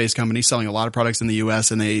Canadian-based company selling a lot of products in the U.S.,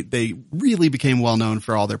 and they really became well known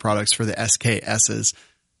for all their products for the SKSs.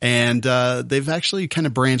 And they've actually kind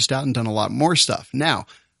of branched out and done a lot more stuff. Now,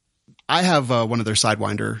 I have one of their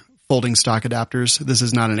Sidewinder folding stock adapters. This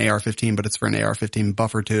is not an AR-15, but it's for an AR-15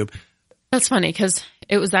 buffer tube. That's funny because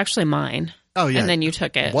it was actually mine. Oh, yeah. And then you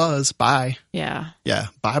took it. Bye. Yeah. Yeah,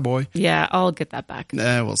 bye, boy. Yeah, I'll get that back.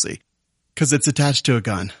 We'll see. Because it's attached to a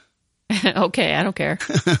gun. Okay, I don't care.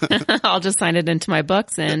 I'll just sign it into my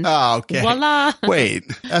books and okay. Voila. Wait,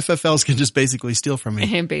 FFLs can just basically steal from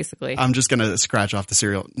me. Basically. I'm just going to scratch off the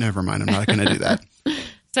serial. Never mind. I'm not going to do that.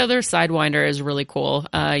 So their Sidewinder is really cool.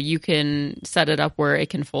 You can set it up where it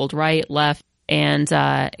can fold right, left, and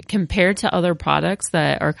compared to other products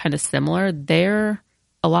that are kind of similar, they're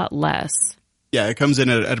a lot less. Yeah, it comes in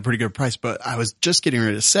at a pretty good price. But I was just getting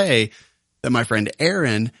ready to say that my friend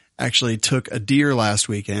Aaron actually took a deer last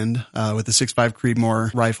weekend with a 6.5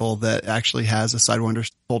 Creedmoor rifle that actually has a Sidewinder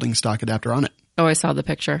folding stock adapter on it. Oh, I saw the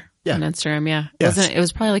picture on Instagram. Yeah. Yes. It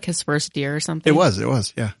was probably like his first deer or something. It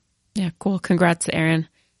was. Yeah. Yeah. Cool. Congrats to Aaron.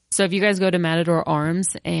 So if you guys go to Matador Arms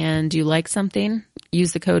and you like something,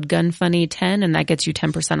 use the code GUNFUNNY10 and that gets you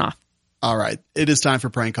 10% off. All right. It is time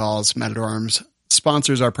for prank calls. Matador Arms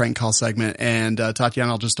sponsors our prank call segment. And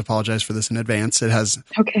Tatiana, I'll just apologize for this in advance.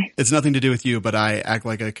 It's nothing to do with you, but I act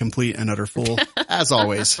like a complete and utter fool as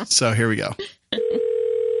always. So here we go.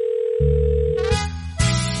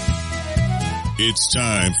 It's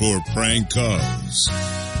time for prank calls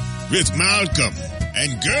with Malcolm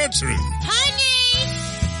and Gertrude.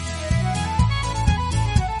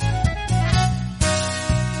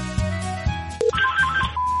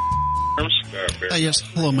 Yes.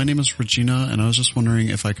 Hello, my name is Regina, and I was just wondering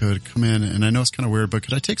if I could come in, and I know it's kind of weird, but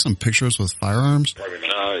could I take some pictures with firearms? Yeah,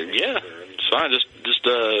 it's fine. Just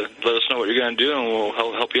let us know what you're going to do, and we'll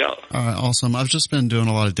help you out. All right, awesome. I've just been doing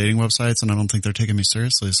a lot of dating websites, and I don't think they're taking me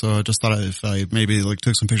seriously, so I just thought if I maybe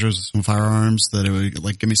took some pictures with some firearms, that it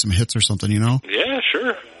would give me some hits or something, you know? Yeah,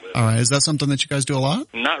 sure. All right, is that something that you guys do a lot?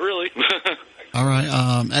 Not really. All right.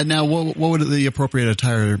 And now what would the appropriate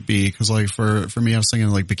attire be? Because for me, I was thinking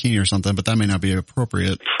bikini or something, but that may not be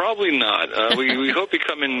appropriate. Probably not. We hope you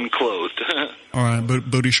come in clothed. All right.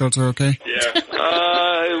 Booty shorts are okay? Yeah.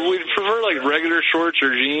 We'd prefer regular shorts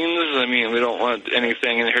or jeans. I mean, we don't want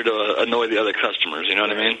anything in here to annoy the other customers. You know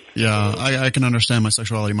what I mean? Yeah. I can understand my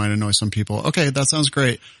sexuality might annoy some people. Okay. That sounds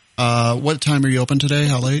great. What time are you open today?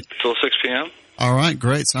 How late? Till 6 p.m. All right.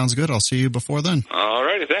 Great. Sounds good. I'll see you before then. All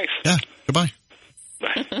righty. Thanks. Yeah. Goodbye.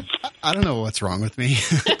 I don't know what's wrong with me.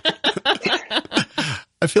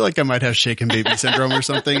 I feel like I might have shaken baby syndrome or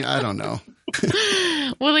something. I don't know.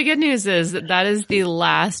 Well, the good news is that is the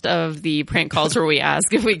last of the prank calls where we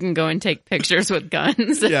ask if we can go and take pictures with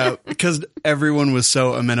guns. Yeah, because everyone was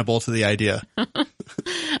so amenable to the idea.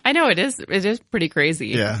 I know it is pretty crazy.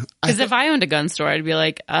 Yeah. Because if I owned a gun store, I'd be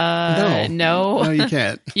like, no, No, you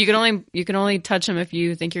can't. You can only touch them if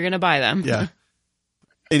you think you're going to buy them. Yeah.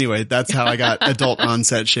 Anyway, that's how I got adult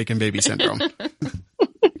onset shaken baby syndrome.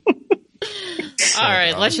 All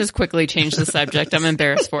right, let's just quickly change the subject. I'm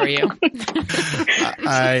embarrassed for you.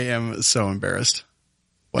 I am so embarrassed.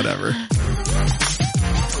 Whatever.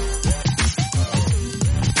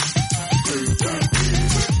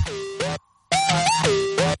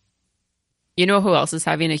 You know who else is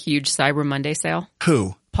having a huge Cyber Monday sale?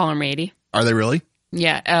 Who? Polymer 80. Are they really?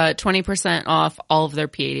 Yeah, 20% off all of their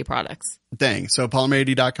P80 products. Dang. So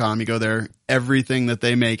polymer80.com, you go there, everything that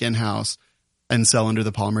they make in-house and sell under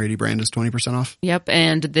the Polymer 80 brand is 20% off. Yep,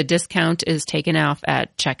 and the discount is taken off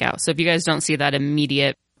at checkout. So if you guys don't see that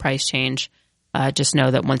immediate price change, just know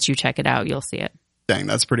that once you check it out, you'll see it. Dang,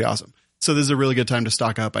 that's pretty awesome. So this is a really good time to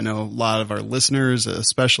stock up. I know a lot of our listeners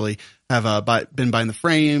especially have been buying the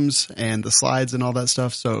frames and the slides and all that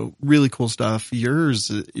stuff. So really cool stuff. Yours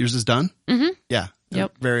is done? Mm-hmm. Yeah.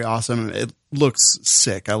 Yep. Very awesome. It looks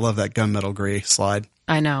sick. I love that gunmetal gray slide.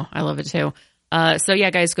 I know. I love it too. So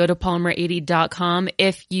yeah, guys, go to polymer80.com.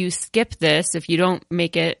 If you skip this, if you don't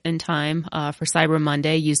make it in time for Cyber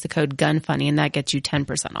Monday, use the code GUNFUNNY and that gets you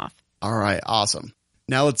 10% off. All right. Awesome.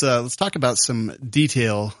 Now let's talk about some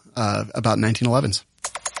detail about 1911s.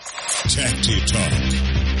 Tacti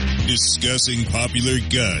Talk. Discussing popular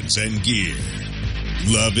guns and gear.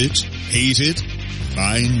 Love it? Hate it?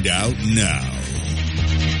 Find out now.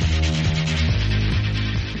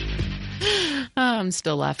 I'm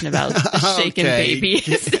still laughing about the shaken baby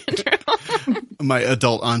syndrome. My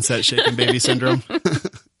adult onset shaken baby syndrome.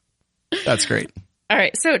 That's great. All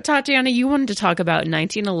right. So, Tatiana, you wanted to talk about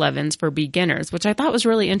 1911s for beginners, which I thought was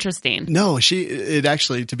really interesting. No, it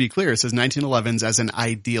actually, to be clear, it says 1911s as an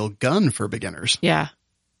ideal gun for beginners. Yeah.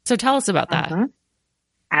 So tell us about that. Uh-huh.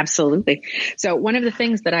 Absolutely. So one of the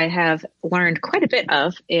things that I have learned quite a bit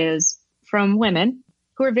of is from women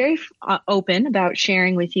who are very open about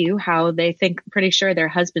sharing with you how they think pretty sure their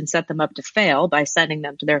husband set them up to fail by sending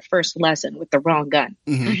them to their first lesson with the wrong gun.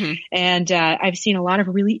 Mm-hmm. Mm-hmm. And I've seen a lot of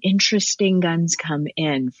really interesting guns come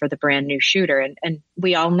in for the brand new shooter. And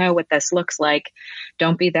we all know what this looks like.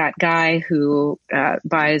 Don't be that guy who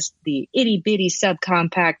buys the itty bitty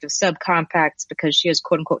subcompact of subcompacts because she has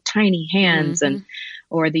quote unquote tiny hands Mm-hmm.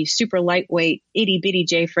 or the super lightweight itty bitty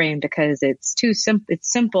J-frame because it's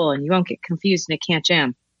it's simple and you won't get confused and it can't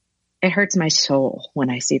jam. It hurts my soul when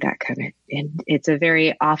I see that come in. And it's a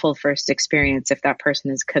very awful first experience if that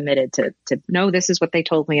person is committed to no, this is what they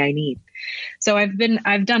told me I need. So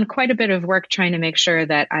I've done quite a bit of work trying to make sure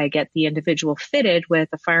that I get the individual fitted with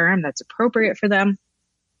a firearm that's appropriate for them,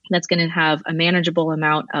 that's going to have a manageable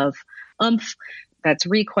amount of oomph, that's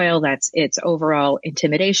recoil, that's its overall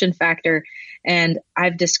intimidation factor. And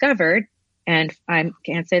I've discovered, and I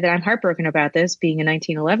can't say that I'm heartbroken about this being a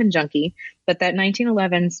 1911 junkie, but that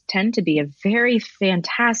 1911s tend to be a very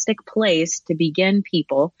fantastic place to begin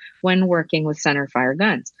people when working with centerfire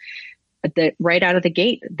guns. Right out of the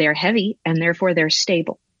gate, they're heavy and therefore they're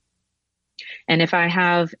stable. And if I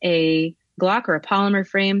have a Glock or a polymer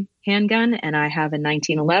frame handgun and I have a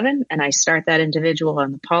 1911 and I start that individual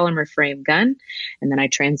on the polymer frame gun and then I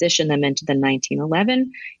transition them into the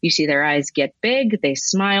 1911, you see their eyes get big, they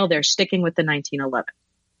smile, they're sticking with the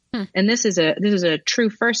 1911. And this is a true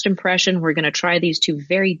first impression. We're going to try these two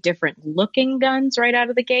very different looking guns right out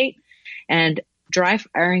of the gate and dry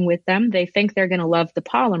firing with them. They think they're going to love the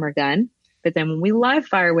polymer gun, but then when we live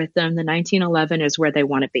fire with them, the 1911 is where they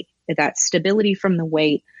want to be. That stability from the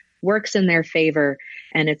weight works in their favor,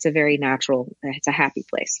 and it's a happy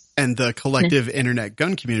place. And the collective internet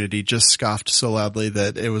gun community just scoffed so loudly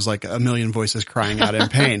that it was like a million voices crying out in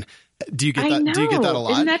pain. Do you get that? Do you get that a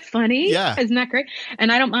lot? Isn't that funny? Yeah. Isn't that great?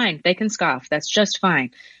 And I don't mind. They can scoff. That's just fine.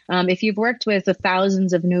 If you've worked with the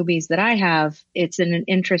thousands of newbies that I have, it's an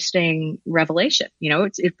interesting revelation.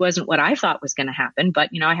 It wasn't what I thought was going to happen, but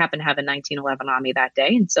I happen to have a 1911 on me that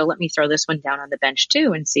day. And so let me throw this one down on the bench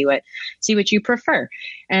too and see what you prefer.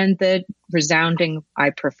 And the resounding I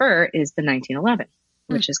prefer is the 1911.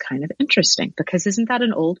 Which is kind of interesting because isn't that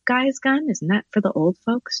an old guy's gun? Isn't that for the old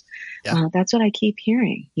folks? Yeah. That's what I keep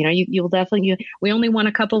hearing. You'll definitely, we only won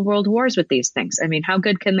a couple of world wars with these things. I mean, how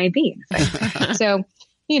good can they be? So,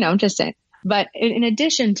 just saying. But in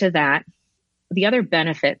addition to that, the other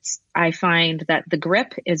benefits, I find that the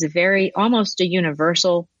grip is almost a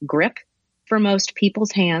universal grip for most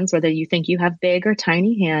people's hands, whether you think you have big or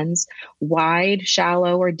tiny hands, wide,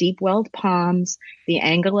 shallow, or deep-welled palms, the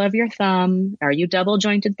angle of your thumb, are you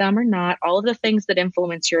double-jointed thumb or not, all of the things that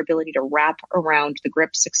influence your ability to wrap around the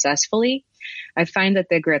grip successfully. I find that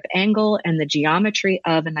the grip angle and the geometry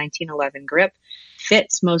of a 1911 grip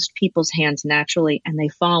fits most people's hands naturally, and they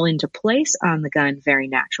fall into place on the gun very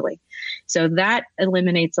naturally. So that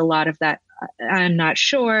eliminates a lot of that I'm not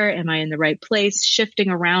sure, am I in the right place, shifting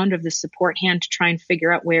around of the support hand to try and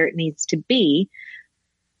figure out where it needs to be.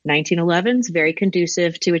 1911 is very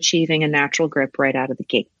conducive to achieving a natural grip right out of the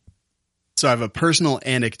gate. So I have a personal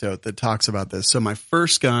anecdote that talks about this. So my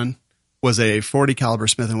first gun was a 40 caliber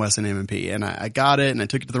Smith & Wesson M&P, and I got it and I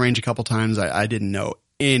took it to the range a couple times. I didn't know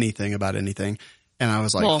anything about anything. And I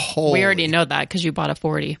was like, well, we already know that because you bought a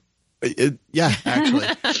 40. Yeah, actually.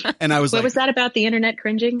 And I was what was that about the internet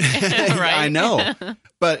cringing? Right. I know.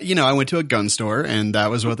 But, I went to a gun store and that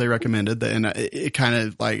was what they recommended. And it kind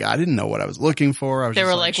of like, I didn't know what I was looking for. They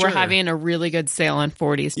were like, sure. We're having a really good sale on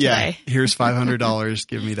 40s today. Yeah, here's $500.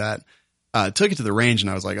 Give me that. Took it to the range and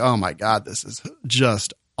I was like, oh my God, this is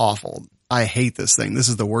just awful. I hate this thing. This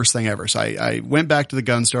is the worst thing ever. So I went back to the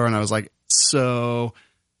gun store and I was like, I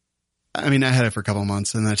had it for a couple of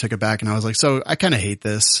months and then I took it back and I was like, so I kind of hate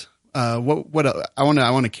this. What I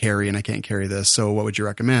want to carry and I can't carry this. So what would you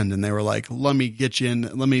recommend? And they were like, let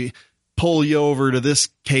me pull you over to this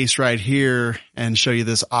case right here and show you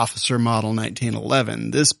this Officer Model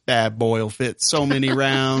 1911. This bad boy will fit so many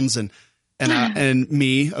rounds. And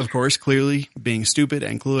me, of course, clearly being stupid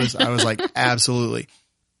and clueless, I was like, absolutely.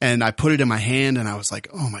 And I put it in my hand and I was like,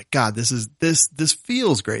 oh my God, this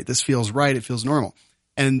feels great. This feels right. It feels normal.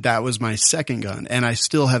 And that was my second gun. And I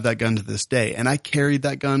still have that gun to this day. And I carried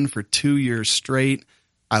that gun for 2 years straight.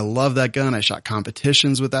 I love that gun. I shot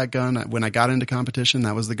competitions with that gun. When I got into competition,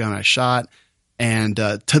 that was the gun I shot. And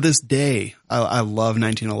to this day, I love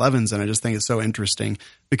 1911s. And I just think it's so interesting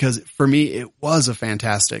because for me, it was a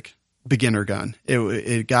fantastic beginner gun.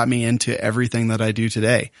 It got me into everything that I do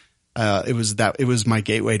today. It was my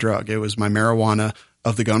gateway drug. It was my marijuana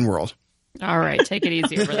of the gun world. All right. Take it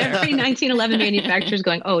easy over there. Every 1911 manufacturer is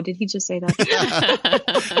going, oh, did he just say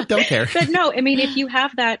that? Don't care. But no, if you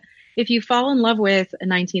have that, if you fall in love with a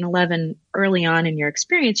 1911 early on in your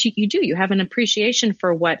experience, you have an appreciation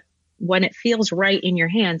for what when it feels right in your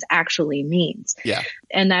hands actually means. Yeah.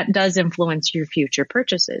 And that does influence your future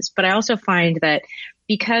purchases. But I also find that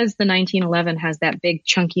because the 1911 has that big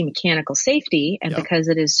chunky mechanical safety and because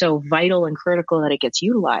it is so vital and critical that it gets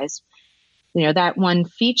utilized, that one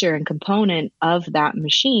feature and component of that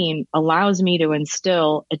machine allows me to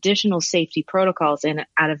instill additional safety protocols in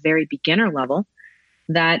at a very beginner level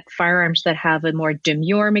that firearms that have a more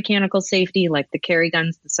demure mechanical safety, like the carry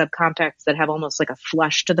guns, the subcompacts that have almost like a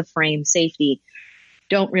flush to the frame safety,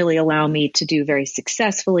 don't really allow me to do very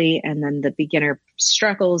successfully. And then the beginner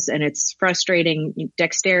struggles and it's frustrating.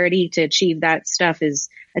 Dexterity to achieve that stuff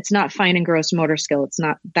it's not fine and gross motor skill.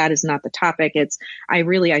 That is not the topic.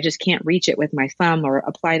 I just can't reach it with my thumb or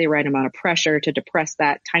apply the right amount of pressure to depress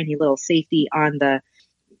that tiny little safety on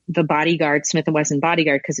the bodyguard, Smith & Wesson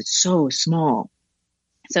bodyguard, because it's so small.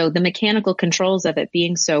 So the mechanical controls of it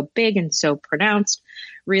being so big and so pronounced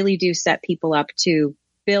really do set people up to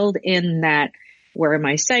build in that where are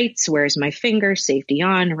my sights, where's my finger, safety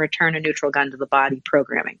on, return a neutral gun to the body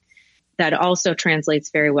programming. That also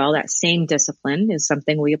translates very well. That same discipline is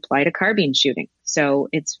something we apply to carbine shooting. So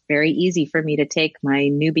it's very easy for me to take my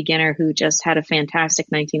new beginner who just had a fantastic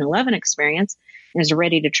 1911 experience and is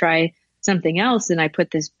ready to try something else. And I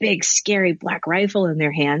put this big, scary black rifle in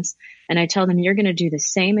their hands. And I tell them, you're going to do the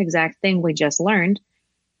same exact thing we just learned,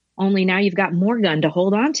 only now you've got more gun to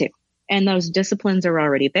hold on to. And those disciplines are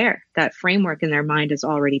already there. That framework in their mind is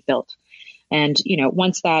already built. And,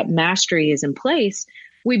 once that mastery is in place,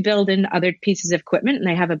 we build in other pieces of equipment and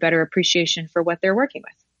they have a better appreciation for what they're working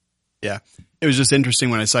with. Yeah. It was just interesting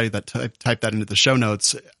when I saw you type that into the show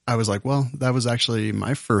notes. I was like, well, that was actually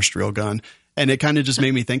my first real gun. And it kind of just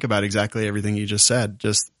made me think about exactly everything you just said.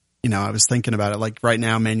 Just, I was thinking about it like right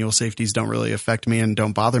now, manual safeties don't really affect me and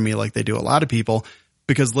don't bother me like they do a lot of people.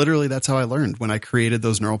 Because literally that's how I learned when I created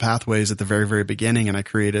those neural pathways at the very, very beginning. And I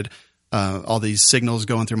created all these signals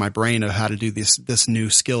going through my brain of how to do this new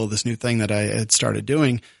skill, this new thing that I had started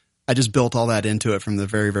doing. I just built all that into it from the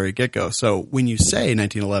very, very get-go. So when you say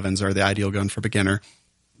 1911s are the ideal gun for beginner,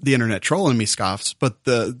 the internet troll in me scoffs, but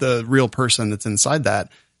the real person that's inside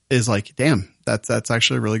that is like, damn, that's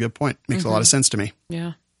actually a really good point. Makes a lot of sense to me.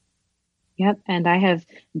 Yeah. Yep. And I have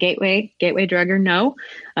gateway drugger. No,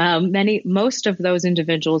 most of those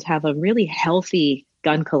individuals have a really healthy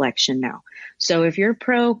gun collection now. So if you're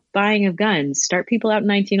pro buying of guns, start people out in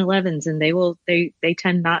 1911s, and they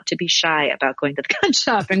tend not to be shy about going to the gun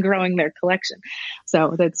shop and growing their collection.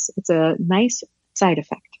 So it's a nice side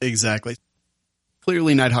effect. Exactly.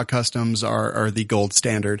 Clearly, Nighthawk Customs are the gold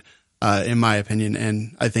standard, in my opinion,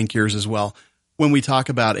 and I think yours as well. When we talk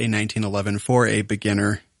about a 1911 for a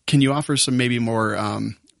beginner, can you offer some maybe more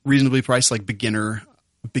reasonably priced, like beginner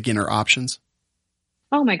options?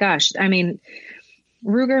 Oh my gosh. I mean,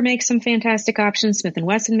 Ruger makes some fantastic options. Smith &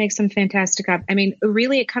 Wesson makes some fantastic I mean,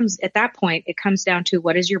 really it comes down to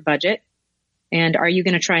what is your budget, and are you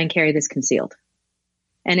going to try and carry this concealed?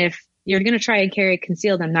 And if you're going to try and carry it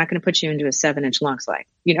concealed, I'm not going to put you into a 7-inch long slide,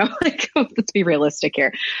 like, let's be realistic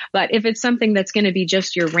here. But if it's something that's going to be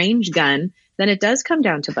just your range gun, then it does come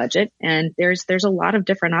down to budget. And there's a lot of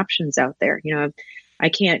different options out there.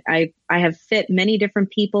 I have fit many different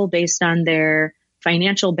people based on their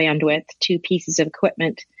financial bandwidth to pieces of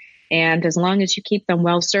equipment. And as long as you keep them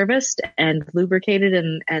well serviced and lubricated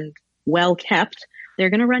and well kept, they're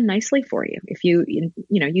going to run nicely for you. If you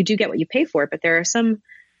do get what you pay for, but there are some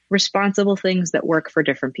responsible things that work for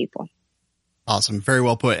different people. Awesome. Very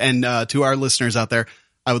well put. And to our listeners out there,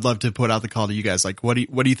 I would love to put out the call to you guys. Like, what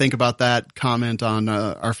do you think about that? Comment on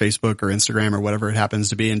our Facebook or Instagram or whatever it happens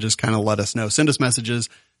to be, and just kind of let us know. Send us messages,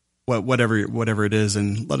 whatever it is,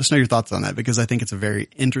 and let us know your thoughts on that, because I think it's a very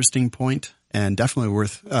interesting point and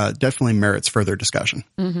definitely merits further discussion.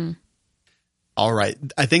 Mm-hmm. All right.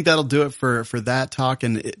 I think that'll do it for that talk.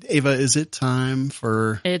 And Ava, is it time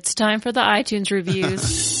for... It's time for the iTunes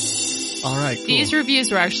reviews. All right, cool. These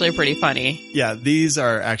reviews were actually pretty funny. Yeah, these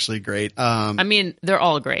are actually great. I mean, they're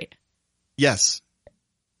all great. Yes.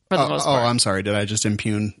 For the most part. Oh, I'm sorry. Did I just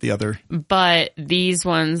impugn the other? But these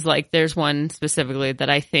ones, like, there's one specifically that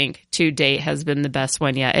I think to date has been the best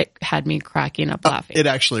one yet. It had me cracking up laughing. It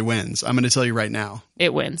actually wins. I'm going to tell you right now.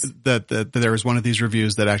 It wins. That there was one of these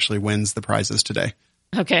reviews that actually wins the prizes today.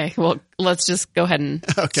 Okay, well, let's just go ahead and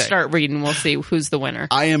start reading. We'll see who's the winner.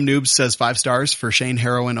 I Am Noobs says 5 stars for Shane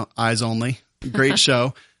Heroin Eyes Only. Great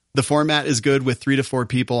show. The format is good with 3 to 4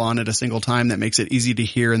 people on at a single time. That makes it easy to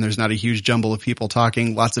hear, and there's not a huge jumble of people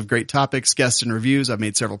talking. Lots of great topics, guests, and reviews. I've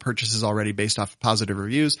made several purchases already based off of positive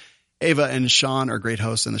reviews. Ava and Sean are great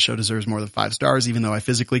hosts, and the show deserves more than 5 stars, even though I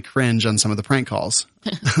physically cringe on some of the prank calls.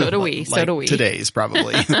 So do we. So do we. Today's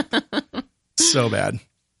probably. So bad.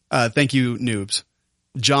 Thank you, Noobs.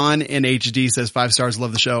 John in HD says 5 stars,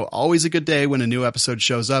 love the show. Always a good day when a new episode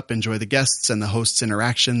shows up. Enjoy the guests and the hosts'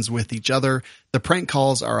 interactions with each other. The prank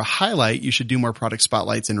calls are a highlight. You should do more product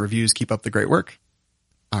spotlights and reviews. Keep up the great work.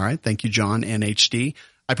 All right. Thank you, John in HD.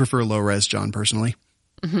 I prefer low res John personally.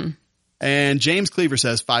 Mm-hmm. And James Cleaver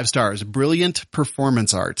says 5 stars. Brilliant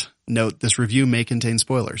performance art. Note, this review may contain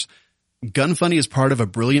spoilers. Gun Funny is part of a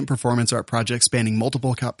brilliant performance art project spanning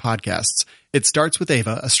multiple podcasts. It starts with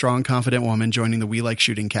Ava, a strong, confident woman joining the We Like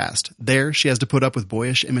Shooting cast. There, she has to put up with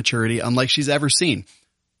boyish immaturity unlike she's ever seen.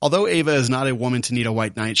 Although Ava is not a woman to need a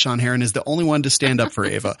white knight, Sean Heron is the only one to stand up for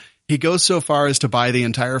Ava. He goes so far as to buy the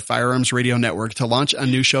entire Firearms Radio Network to launch a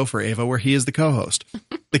new show for Ava where he is the co-host.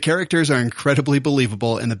 The characters are incredibly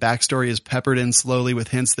believable, and the backstory is peppered in slowly with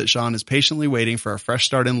hints that Sean is patiently waiting for a fresh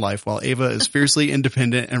start in life, while Ava is fiercely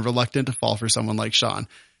independent and reluctant to fall for someone like Sean.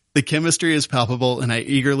 The chemistry is palpable, and I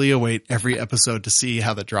eagerly await every episode to see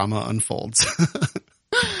how the drama unfolds.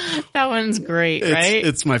 That one's great, right?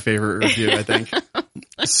 It's my favorite review, I think.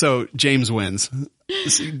 So James wins.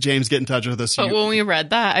 James, get in touch with us. But when we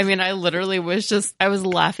read that, I mean, I literally I was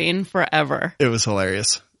laughing forever. It was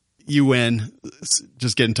hilarious. You win.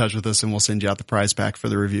 Just get in touch with us and we'll send you out the prize pack for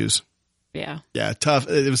the reviews. Yeah. Yeah. Tough.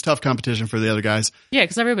 It was tough competition for the other guys. Yeah.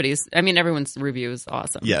 Cause everyone's review is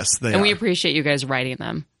awesome. Yes. And we appreciate you guys writing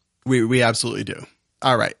them. We absolutely do.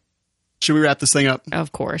 All right. Should we wrap this thing up?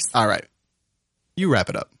 Of course. All right. You wrap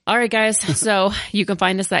it up. All right, guys. So you can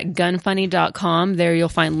find us at gunfunny.com. There you'll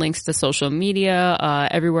find links to social media,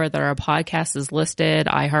 everywhere that our podcast is listed,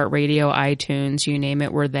 iHeartRadio, iTunes, you name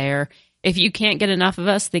it, we're there. If you can't get enough of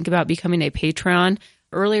us, think about becoming a Patreon.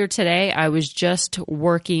 Earlier today, I was just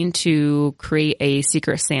working to create a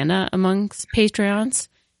Secret Santa amongst Patreons.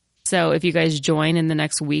 So if you guys join in the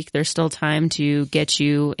next week, there's still time to get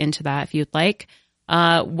you into that if you'd like.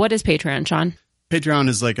 What is Patreon, Sean? Patreon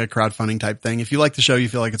is like a crowdfunding type thing. If you like the show, you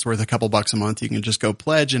feel like it's worth a couple bucks a month, you can just go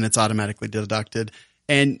pledge and it's automatically deducted.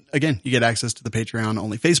 And again, you get access to the Patreon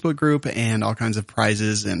only Facebook group and all kinds of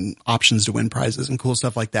prizes and options to win prizes and cool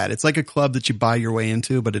stuff like that. It's like a club that you buy your way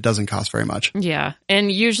into, but it doesn't cost very much. Yeah.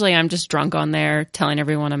 And usually I'm just drunk on there telling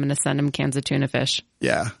everyone I'm going to send them cans of tuna fish.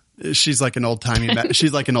 Yeah. She's like an old timey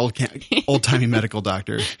medical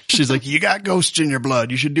doctor. She's like, you got ghosts in your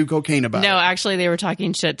blood. You should do cocaine about it. No, actually, they were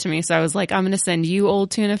talking shit to me. So I was like, I'm going to send you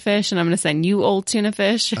old tuna fish, and I'm going to send you old tuna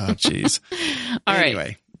fish. Oh, jeez. All Anyway.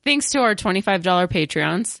 right. Thanks to our $25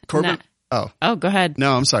 Patreons. Corbin. Oh, go ahead.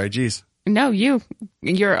 No, I'm sorry. Jeez. No,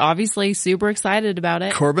 you're obviously super excited about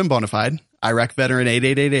it. Corbin Bonafide, Iraq Veteran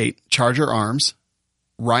 8888, Charger Arms,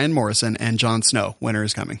 Ryan Morrison, and Jon Snow. Winter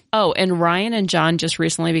is coming. Oh, and Ryan and John just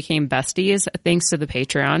recently became besties thanks to the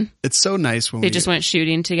Patreon. It's so nice when they just went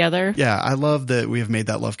shooting together. Yeah, I love that we have made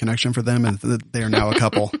that love connection for them, and they are now a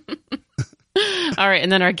couple. All right,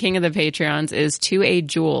 and then our king of the Patreons is 2A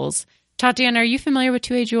Jewels. Tatiana, are you familiar with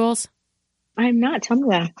 2A Jewels? I'm not. Tell me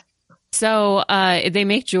that. So they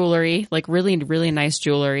make jewelry, like really, really nice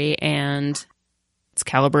jewelry, and it's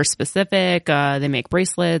caliber specific. They make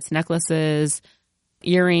bracelets, necklaces,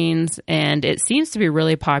 earrings, and it seems to be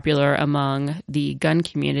really popular among the gun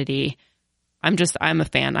community. I'm a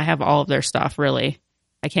fan. I have all of their stuff, really.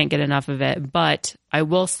 I can't get enough of it. But I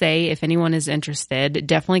will say, if anyone is interested,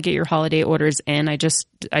 definitely get your holiday orders in. I just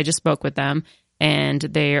spoke with them, and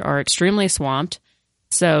they are extremely swamped.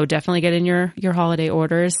 So definitely get in your holiday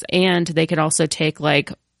orders. And they could also take,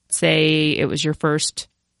 like, say it was your first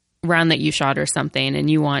round that you shot or something,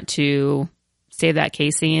 and you want to save that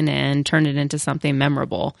casing and turn it into something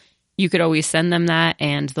memorable. You could always send them that,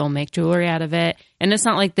 and they'll make jewelry out of it. And it's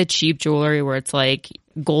not like the cheap jewelry where it's like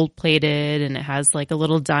gold plated and it has like a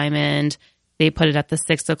little diamond. They put it at the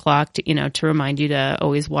 6 o'clock to remind you to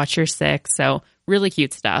always watch your 6. So really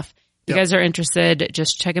cute stuff. If you guys are interested,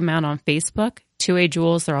 just check them out on Facebook, 2A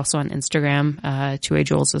Jewels. They're also on Instagram, 2A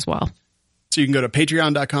Jewels as well. So you can go to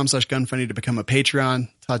patreon.com/gunfunny to become a Patreon.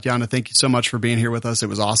 Tatiana, thank you so much for being here with us. It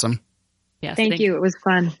was awesome. Yes, Thank you. It was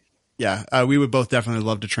fun. Yeah, we would both definitely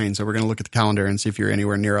love to train. So we're going to look at the calendar and see if you're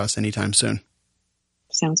anywhere near us anytime soon.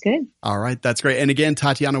 Sounds good. All right. That's great. And again,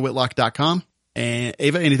 TatianaWhitlock.com. And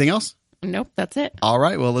Ava, anything else? Nope, that's it. All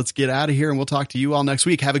right. Well, let's get out of here, and we'll talk to you all next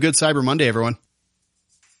week. Have a good Cyber Monday, everyone.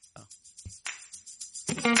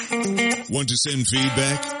 Want to send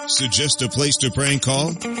feedback? Suggest a place to prank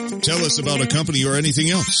call? Tell us about a company or anything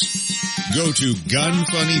else? Go to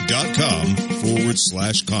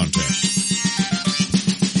gunfunny.com/contact.